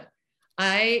Meta.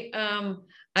 I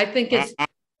think it's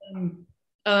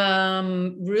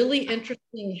really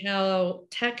interesting how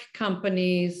tech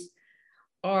companies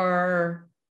are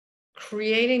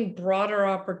creating broader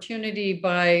opportunity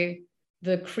by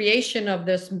the creation of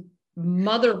this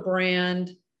mother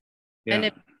brand. Yeah. And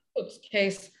in Facebook's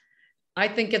case, I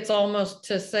think it's almost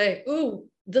to say, ooh,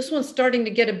 this one's starting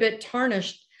to get a bit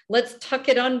tarnished. Let's tuck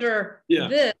it under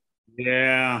this.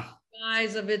 Yeah.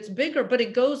 Size of it's bigger, but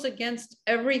it goes against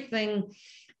everything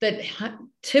that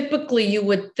typically you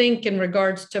would think in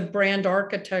regards to brand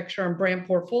architecture and brand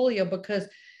portfolio, because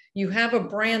you have a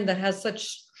brand that has such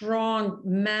strong,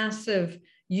 massive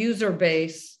user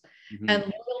base. Mm-hmm. And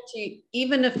loyalty,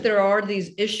 even if there are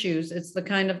these issues, it's the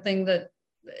kind of thing that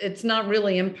it's not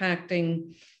really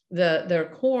impacting their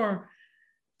core,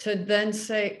 to then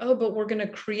say, oh, but we're going to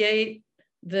create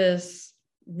this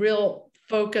real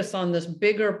focus on this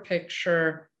bigger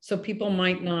picture, so people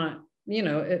might not,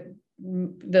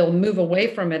 they'll move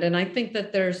away from it. And I think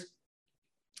that there's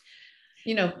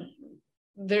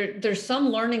some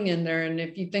learning in there. And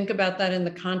if you think about that in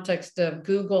the context of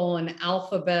Google and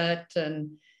Alphabet,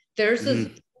 and theirs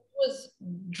was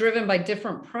driven by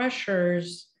different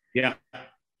pressures. Yeah.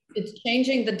 It's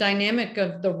changing the dynamic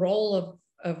of the role of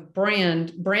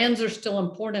brands are still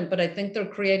important, but I think they're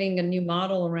creating a new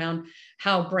model around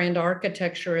how brand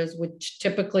architecture is, which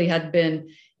typically had been,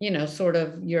 sort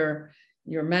of your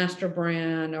master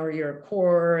brand or your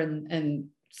core and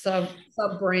sub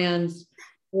brands,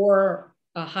 or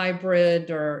a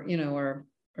hybrid, or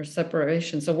or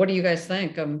separation. So what do you guys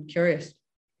think? I'm curious.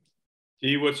 Dee,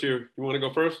 you want to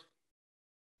go first?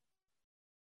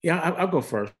 Yeah, I'll go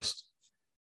first.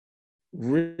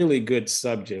 Really good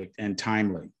subject and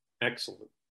timely. Excellent.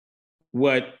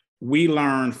 What we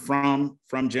learned from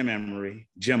Jim Emery,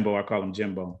 Jimbo, I call him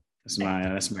Jimbo.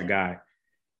 That's my guy.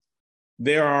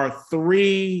 There are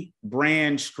 3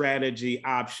 brand strategy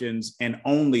options, and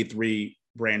only 3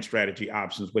 brand strategy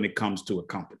options when it comes to a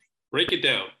company. Break it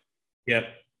down. Yep.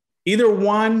 Either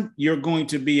one, you're going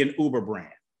to be an Uber brand.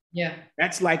 Yeah.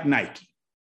 That's like Nike.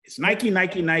 It's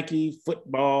Nike,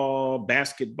 football,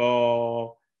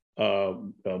 basketball,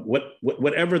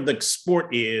 whatever the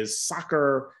sport is,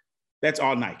 soccer, that's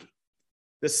all Nike.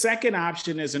 The second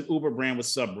option is an Uber brand with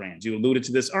sub-brands. You alluded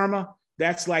to this, Irma.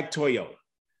 That's like Toyota.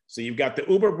 So you've got the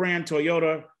Uber brand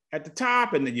Toyota at the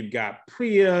top, and then you've got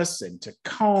Prius and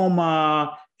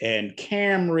Tacoma and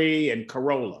Camry and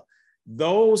Corolla.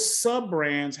 Those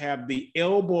sub-brands have the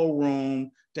elbow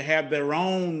room to have their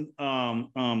own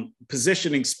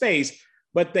positioning space,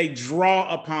 but they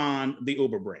draw upon the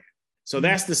Uber brand. So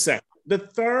that's the second. The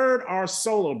third are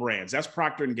solo brands. That's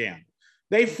Procter & Gamble.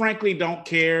 They frankly don't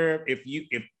care if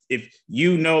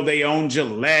they own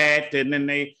Gillette, and then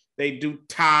they do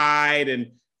Tide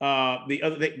and the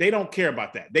other. They don't care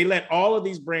about that. They let all of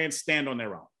these brands stand on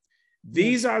their own.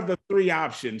 These are the 3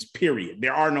 options, period.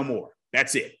 There are no more.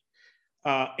 That's it.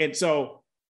 And so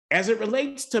as it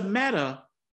relates to Meta,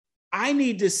 I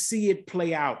need to see it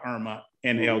play out, Irma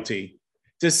and LT,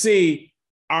 to see,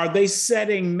 are they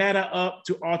setting Meta up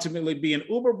to ultimately be an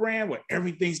Uber brand where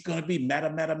everything's going to be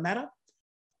Meta?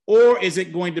 Or is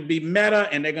it going to be Meta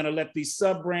and they're going to let these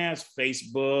sub-brands,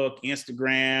 Facebook,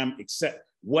 Instagram, except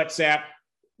WhatsApp,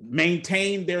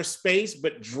 maintain their space,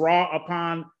 but draw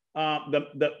upon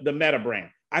the Meta brand?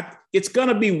 It's going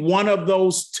to be one of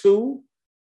those 2.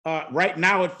 Right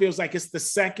now, it feels like it's the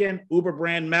second, Uber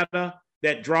brand Meta,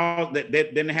 that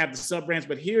then they have the sub-brands.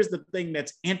 But here's the thing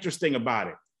that's interesting about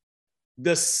it.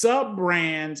 the sub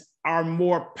brands are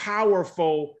more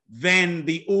powerful than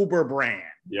the Uber brand.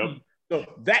 Yep. So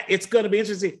that it's going to be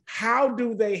interesting. How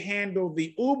do they handle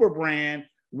the Uber brand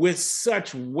with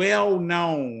such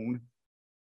well-known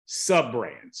sub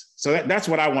brands? So that's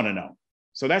what I want to know.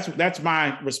 So that's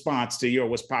my response to your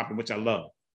what's popping, which I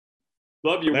love.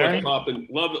 Love your Larry? what's popping.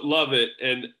 Love it.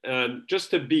 And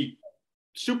just to be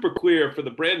super clear for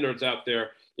the brand nerds out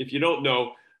there, if you don't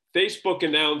know, Facebook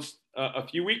announced a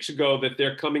few weeks ago that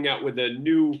they're coming out with a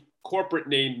new corporate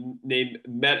name named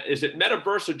Meta. Is it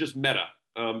Metaverse or just Meta?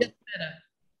 Meta.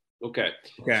 Okay.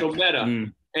 So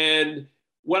Meta. And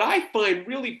what I find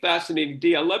really fascinating,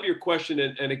 Dee, I love your question.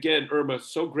 And again, Irma,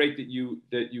 so great that you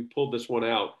pulled this one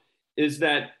out, is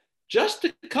that just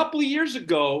a couple of years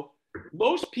ago,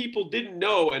 most people didn't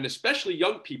know, and especially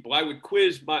young people. I would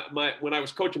quiz my when I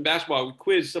was coaching basketball, I would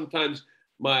quiz sometimes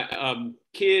my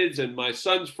kids and my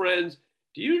son's friends.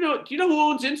 Do you know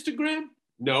who owns Instagram?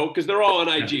 No, because they're all on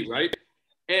IG, right?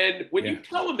 And when you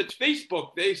tell them it's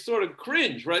Facebook, they sort of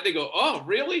cringe, right? They go, "Oh,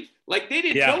 really?" Like they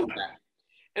didn't know that.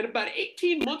 And about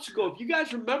 18 months ago, if you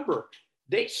guys remember,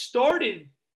 they started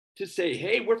to say,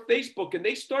 "Hey, we're Facebook," and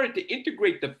they started to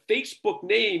integrate the Facebook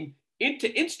name into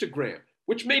Instagram,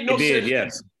 which made no sense.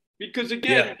 Yes. Because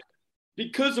again,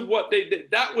 because of what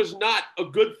that was not a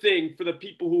good thing for the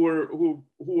people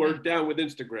who are down with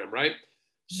Instagram, right?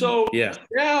 So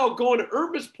now going to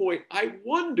Irma's point, I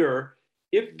wonder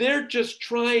if they're just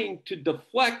trying to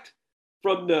deflect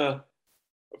from the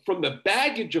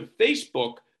baggage of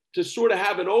Facebook to sort of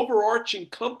have an overarching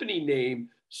company name.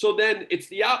 So then it's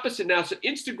the opposite now. So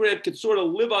Instagram can sort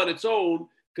of live on its own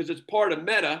because it's part of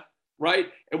Meta, right?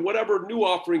 And whatever new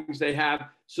offerings they have,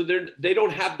 so they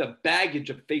don't have the baggage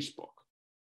of Facebook.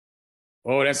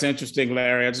 Oh, that's interesting,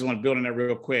 Larry. I just want to build on that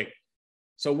real quick.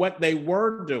 So what they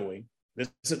were doing, this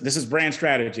is brand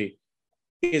strategy,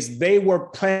 is they were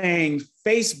playing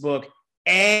Facebook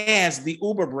as the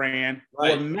Uber brand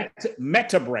or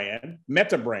Meta brand,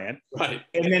 right?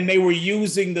 And then they were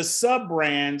using the sub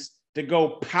brands to go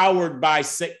powered by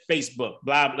Facebook,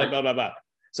 blah, blah, blah, blah, blah.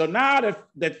 So now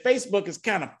that Facebook is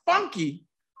kind of funky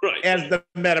as the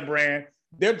Meta brand,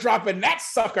 they're dropping that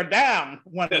sucker down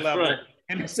one level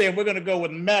and saying, we're going to go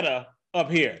with Meta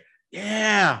up here.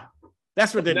 Yeah,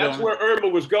 that's what they're doing. That's where Irma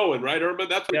was going, right, Irma?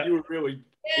 That's what you were really...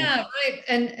 Yeah,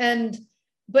 right.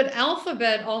 But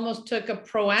Alphabet almost took a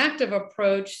proactive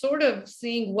approach, sort of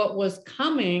seeing what was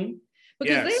coming,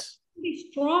 because they have a pretty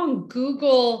strong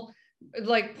Google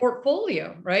like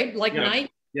portfolio, right? Like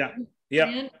Nike,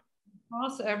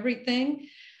 across everything.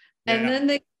 And then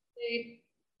they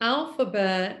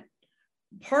Alphabet,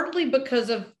 partly because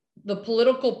of the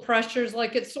political pressures,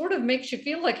 like it sort of makes you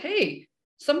feel like, hey,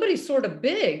 somebody's sort of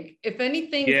big. If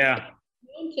anything,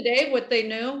 today, what they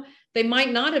know, they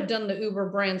might not have done the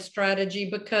Uber brand strategy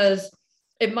because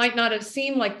it might not have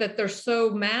seemed like that they're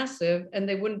so massive and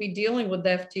they wouldn't be dealing with the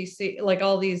FTC, like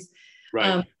all these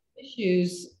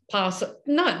issues,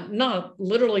 not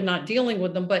literally not dealing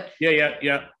with them, but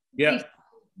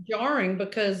jarring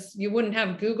because you wouldn't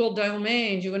have Google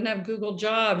domains, you wouldn't have Google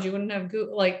jobs, you wouldn't have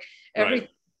Google, like everything.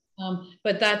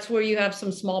 But that's where you have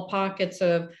some small pockets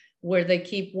of where they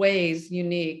keep Waze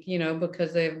unique,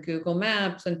 because they have Google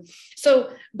Maps. And so,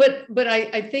 but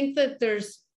I think that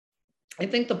I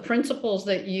think the principles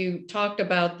that you talked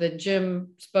about that Jim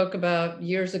spoke about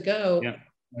years ago,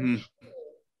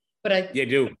 but I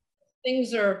do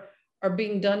things are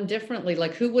being done differently.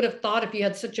 Like who would have thought if you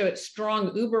had such a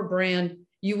strong Uber brand,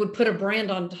 you would put a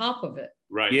brand on top of it?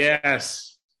 Right.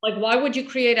 Yes. Like, why would you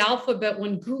create Alphabet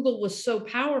when Google was so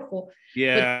powerful?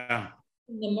 Yeah.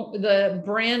 But the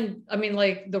brand, I mean,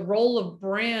 like the role of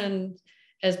brand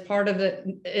as part of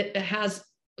it has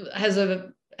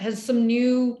some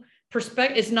new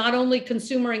perspective. It's not only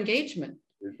consumer engagement.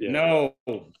 No,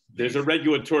 there's a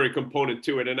regulatory component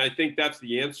to it. And I think that's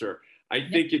the answer. I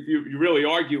think if you really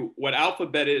argue what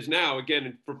Alphabet is now,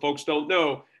 again, for folks don't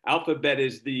know, Alphabet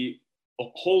is the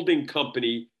holding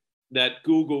company that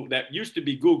used to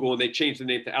be Google, and they changed the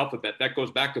name to Alphabet. That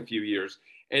goes back a few years.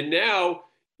 And now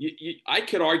I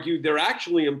could argue they're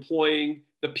actually employing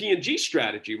the P&G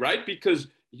strategy, right? Because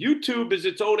YouTube is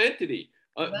its own entity.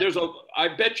 I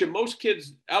bet you most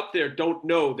kids out there don't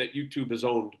know that YouTube is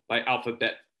owned by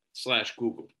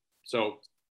Alphabet/Google. So.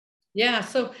 Yeah,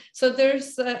 so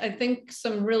there's, I think,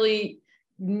 some really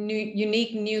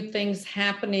unique new things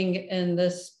happening in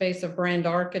this space of brand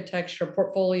architecture,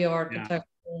 portfolio architecture.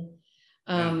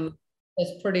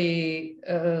 It's pretty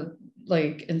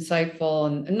like insightful,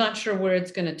 and I'm not sure where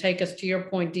it's going to take us. To your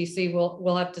point, DC,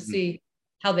 we'll have to see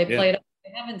how they play it out.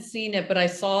 I haven't seen it, but I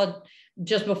saw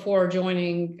just before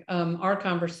joining our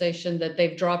conversation that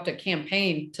they've dropped a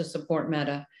campaign to support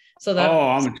Meta. So that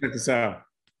I'm gonna check this out.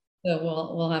 So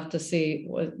we'll have to see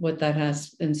what that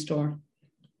has in store.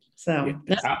 So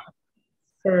yeah.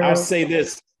 I'll say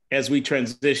this as we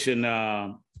transition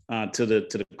to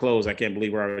the close. I can't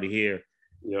believe we're already here.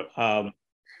 Yeah.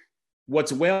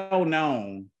 What's well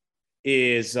known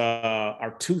is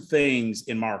are two things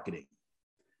in marketing: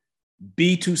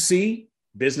 B2C,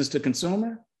 business to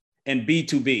consumer, and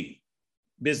B2B,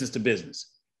 business to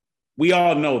business. We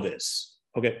all know this,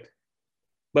 okay?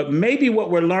 But maybe what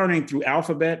we're learning through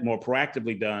Alphabet, more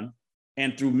proactively done,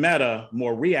 and through Meta,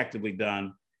 more reactively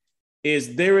done,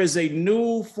 is there is a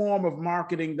new form of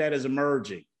marketing that is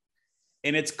emerging,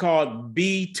 and it's called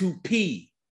B2P,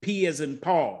 P as in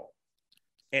Paul,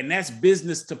 and that's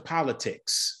business to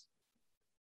politics.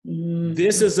 Mm-hmm.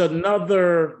 This is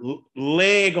another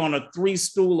leg on a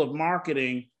three-stool of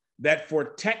marketing that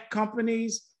for tech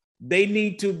companies, they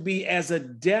need to be as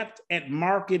adept at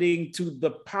marketing to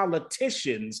the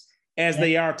politicians as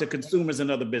they are to consumers and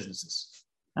other businesses.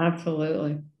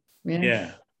 Absolutely.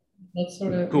 Yeah. That's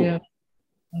sort of cool. Yeah.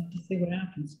 We'll have to see what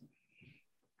happens.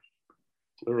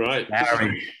 All right.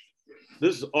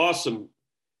 This is awesome.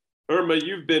 Irma,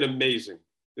 you've been amazing.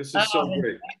 This is so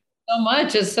great. So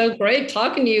much. It's so great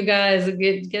talking to you guys.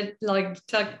 Get like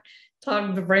talk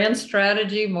the brand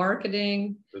strategy,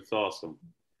 marketing. That's awesome.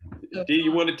 Dee,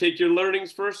 you want to take your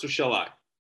learnings first, or shall I?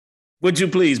 Would you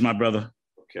please, my brother?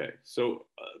 Okay. So,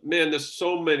 man, there's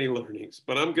so many learnings,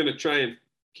 but I'm going to try and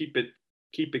keep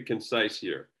it concise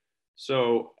here.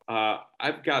 So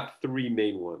I've got three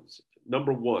main ones.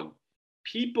 Number one,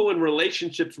 people and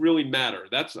relationships really matter.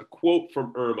 That's a quote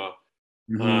from Irma.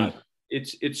 Mm-hmm.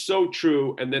 It's so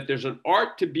true, and that there's an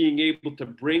art to being able to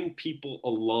bring people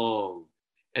along,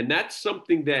 and that's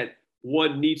something that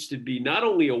one needs to be not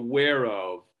only aware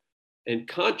of and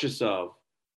conscious of,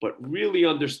 but really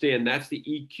understand. That's the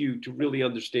EQ, to really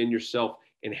understand yourself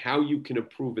and how you can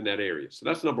improve in that area. So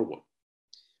that's number one.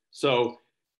 So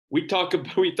we talked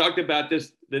about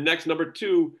this. The next number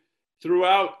two,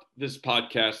 throughout this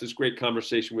podcast, this great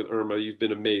conversation with Irma, you've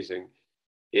been amazing.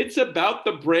 It's about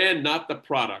the brand, not the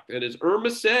product. And as Irma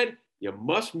said, you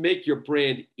must make your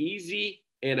brand easy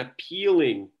and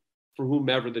appealing for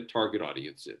whomever the target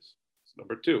audience is. That's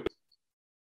number two.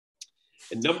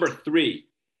 And number three,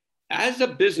 as a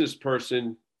business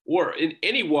person or in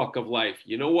any walk of life,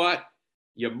 you know what?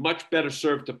 You're much better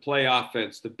served to play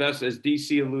offense. The best, as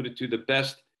DC alluded to, the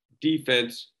best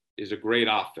defense is a great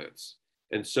offense.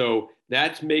 And so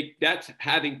that's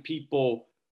having people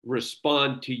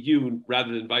respond to you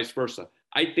rather than vice versa.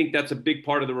 I think that's a big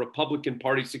part of the Republican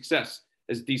Party's success,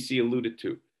 as DC alluded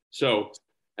to. So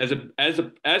as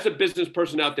a business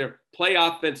person out there, play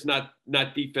offense, not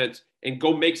defense, and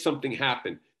go make something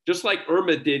happen. Just like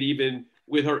Irma did, even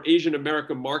with her Asian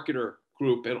American marketer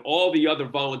group and all the other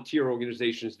volunteer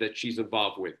organizations that she's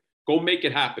involved with. Go make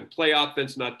it happen. Play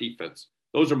offense, not defense.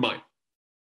 Those are mine.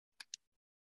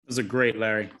 Those are great,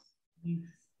 Larry.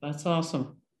 That's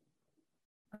awesome.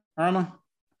 Irma,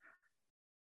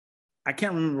 I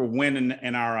can't remember when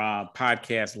in our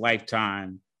podcast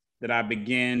lifetime that I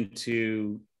began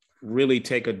to really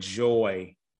take a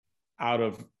joy out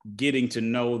of getting to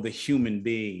know the human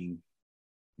being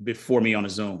before me on a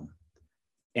Zoom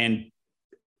and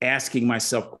asking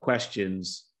myself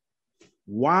questions.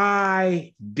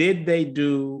 Why did they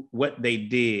do what they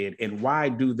did, and why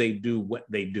do they do what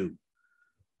they do?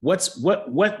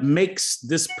 What makes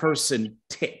this person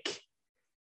tick?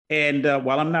 And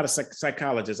while I'm not a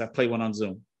psychologist, I play one on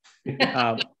Zoom.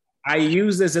 I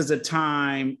use this as a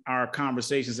time, our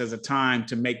conversations as a time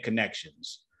to make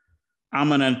connections. I'm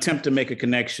going to attempt to make a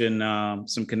connection,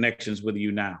 some connections with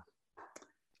you now.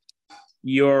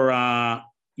 Your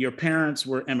parents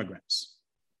were immigrants.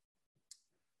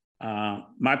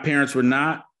 My parents were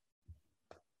not.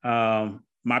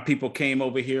 My people came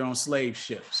over here on slave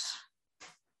ships,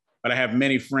 but I have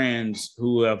many friends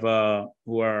who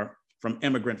are from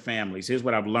immigrant families. Here's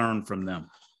what I've learned from them.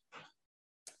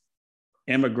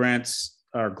 Immigrants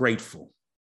are grateful.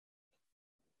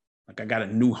 Like, I got a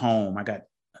new home. I got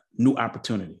new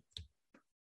opportunity.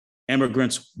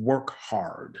 Immigrants work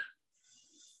hard.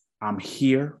 I'm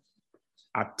here.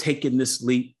 I've taken this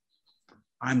leap.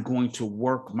 I'm going to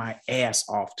work my ass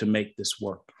off to make this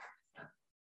work.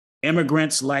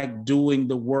 Immigrants like doing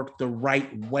the work the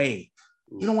right way.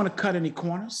 You don't want to cut any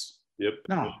corners. Yep.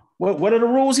 No. What are the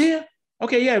rules here?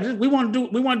 Okay, yeah, we want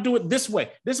to do it this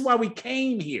way. This is why we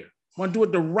came here. We want to do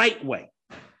it the right way.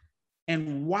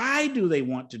 And why do they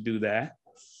want to do that?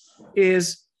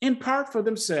 Is in part for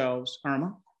themselves,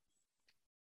 Irma,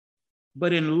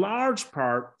 but in large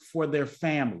part for their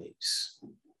families,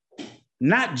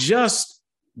 not just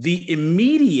the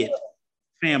immediate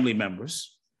family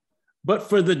members, but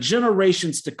for the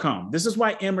generations to come. This is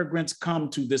why immigrants come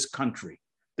to this country.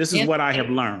 This is what I have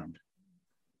learned.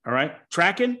 All right,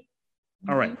 tracking?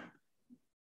 All right.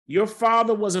 Your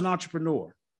father was an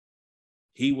entrepreneur.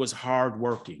 He was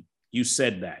hardworking. You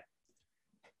said that.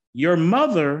 Your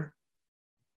mother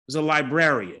was a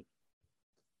librarian.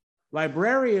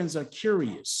 Librarians are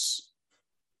curious.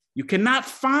 You cannot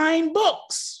find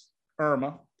books,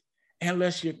 Irma,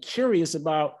 unless you're curious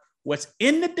about what's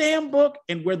in the damn book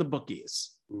and where the book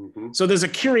is. So there's a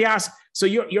curiosity. So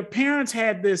your parents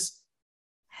had this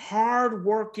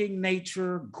hardworking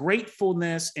nature,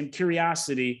 gratefulness, and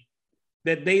curiosity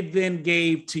that they then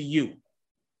gave to you.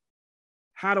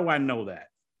 How do I know that?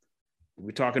 We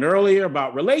were talking earlier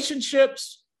about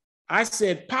relationships. I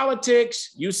said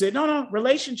politics. You said, no,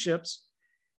 relationships.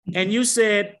 And you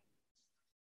said,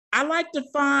 I like to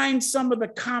find some of the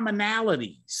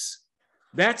commonalities.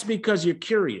 That's because you're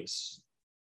curious,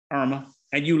 Irma,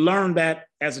 and you learned that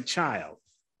as a child.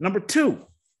 Number two,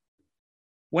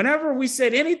 whenever we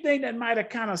said anything that might have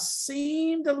kind of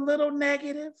seemed a little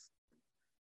negative,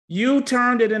 you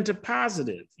turned it into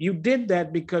positive. You did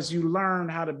that because you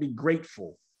learned how to be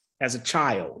grateful as a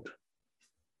child.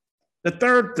 The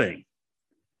third thing,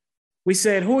 we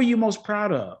said, who are you most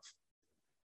proud of?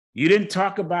 You didn't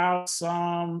talk about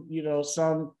some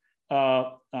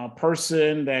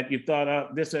person that you thought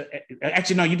of this.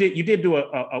 Actually, no, you did do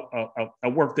a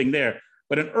work thing there.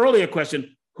 But an earlier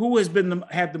question, who has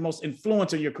had the most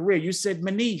influence on your career? You said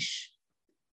Manish,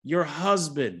 your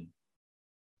husband,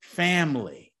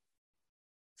 family.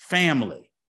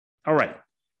 All right.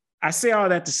 I say all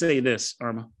that to say this,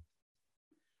 Irma.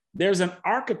 There's an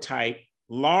archetype,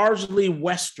 largely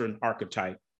Western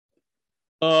archetype,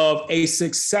 of a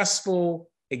successful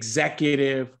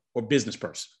executive or business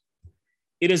person.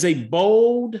 It is a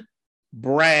bold,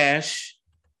 brash,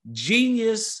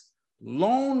 genius,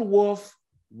 lone wolf,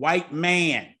 white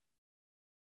man.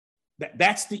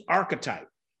 That's the archetype.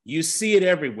 You see it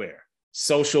everywhere.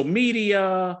 Social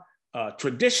media,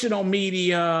 traditional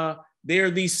media. There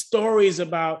are these stories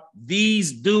about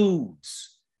these dudes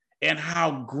and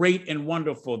how great and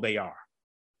wonderful they are.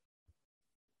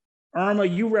 Irma,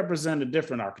 you represent a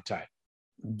different archetype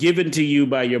given to you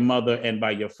by your mother and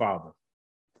by your father.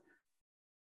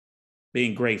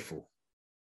 Being grateful,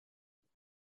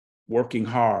 working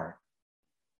hard,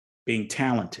 being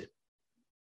talented,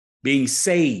 being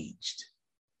saged,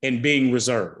 and being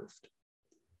reserved.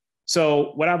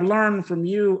 So what I've learned from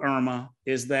you, Irma,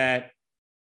 is that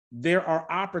there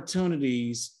are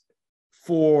opportunities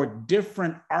for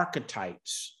different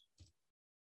archetypes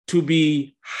to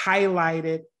be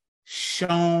highlighted,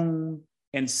 shown,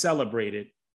 and celebrated,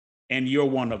 and you're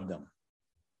one of them.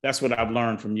 That's what I've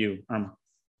learned from you, Irma.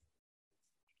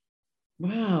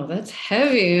 Wow, that's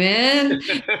heavy, man.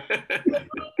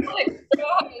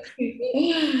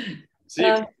 See,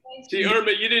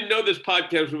 Irma, you didn't know this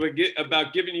podcast was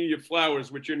about giving you your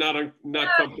flowers, which you're not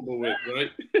comfortable with, right?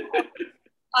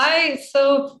 I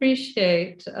so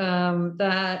appreciate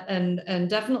that, and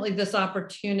definitely this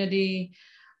opportunity.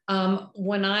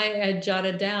 When I had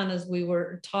jotted down as we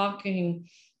were talking,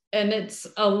 and it's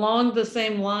along the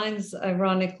same lines,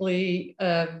 ironically,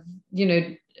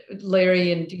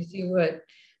 Larry and DC,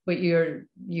 what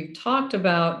you talked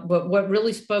about, but what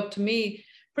really spoke to me,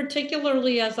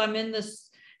 particularly as I'm in this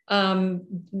in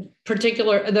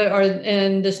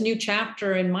this new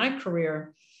chapter in my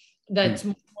career, that's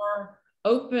more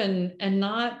open and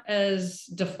not as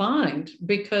defined,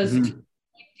 because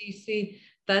DC,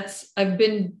 I've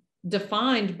been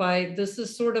defined by, this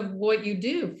is sort of what you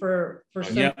do for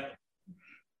some. Yeah.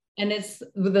 And it's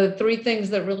the three things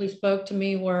that really spoke to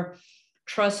me were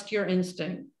trust your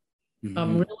instinct. Really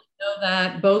know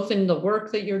that both in the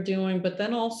work that you're doing, but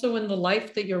then also in the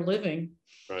life that you're living.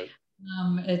 Right.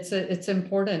 It's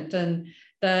important, and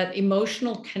that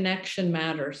emotional connection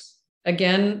matters.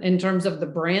 Again, in terms of the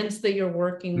brands that you're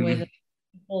working with,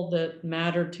 people that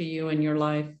matter to you in your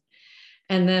life.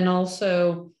 And then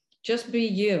also just be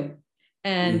you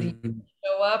and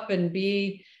show up and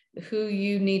be who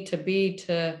you need to be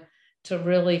to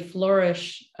really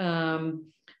flourish,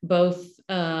 both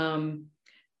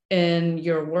in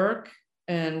your work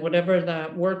and whatever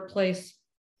that workplace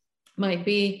might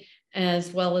be,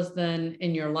 as well as then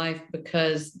in your life,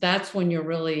 because that's when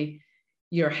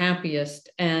you're happiest.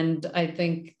 And I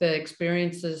think the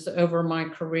experiences over my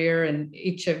career, and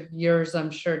each of yours,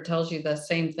 I'm sure, tells you the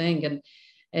same thing.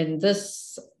 And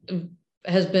this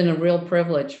has been a real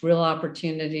privilege, real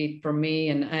opportunity for me.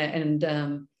 And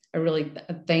really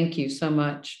thank you so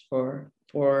much for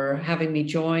having me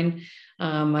join.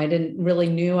 I didn't really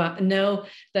know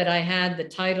that I had the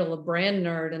title of brand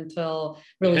nerd until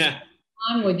really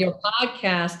on with your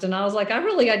podcast. And I was like, I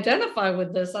really identify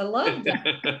with this. I love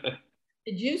that.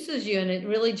 It juices you and it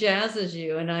really jazzes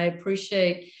you. And I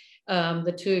appreciate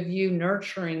the two of you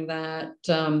nurturing that,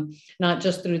 not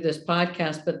just through this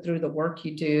podcast, but through the work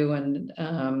you do. And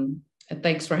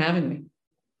thanks for having me.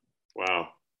 Wow.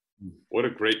 What a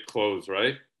great close,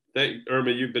 right?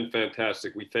 Irma, you've been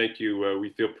fantastic. We thank you.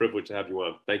 We feel privileged to have you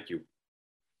on. Thank you.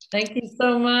 Thank you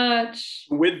so much.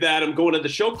 With that, I'm going to the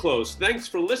show close. Thanks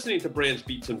for listening to Brands,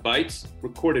 Beats, and Bites,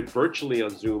 recorded virtually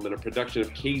on Zoom and a production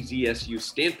of KZSU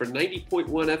Stanford 90.1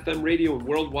 FM radio and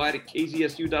worldwide at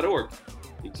kzsu.org.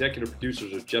 The executive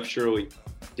producers are Jeff Shirley,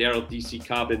 Daryl D.C.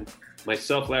 Cobbin,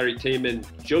 myself, Larry Taman,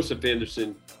 Joseph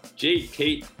Anderson, Jade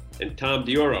Tate, and Tom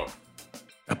Dioro.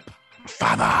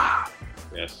 Father.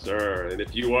 Yes, sir. And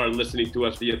if you are listening to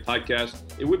us via podcast,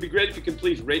 it would be great if you can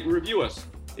please rate and review us.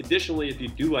 Additionally, if you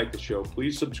do like the show,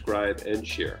 please subscribe and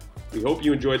share. We hope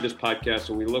you enjoyed this podcast,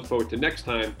 and we look forward to next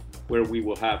time, where we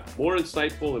will have more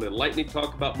insightful and enlightening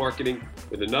talk about marketing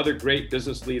with another great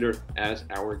business leader as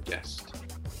our guest.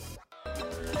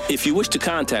 If you wish to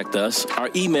contact us, our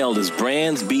email is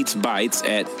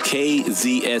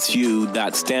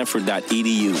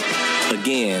brandsbeatsbites@kzsu.stanford.edu.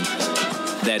 Again,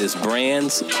 that is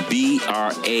brands,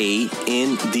 BRANDS,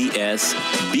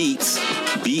 beats,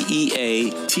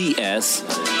 BEATS,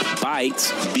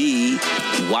 bites,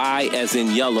 BY as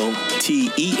in yellow,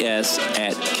 TES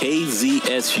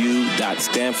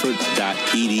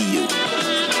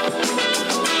 @kzsu.stanford.edu.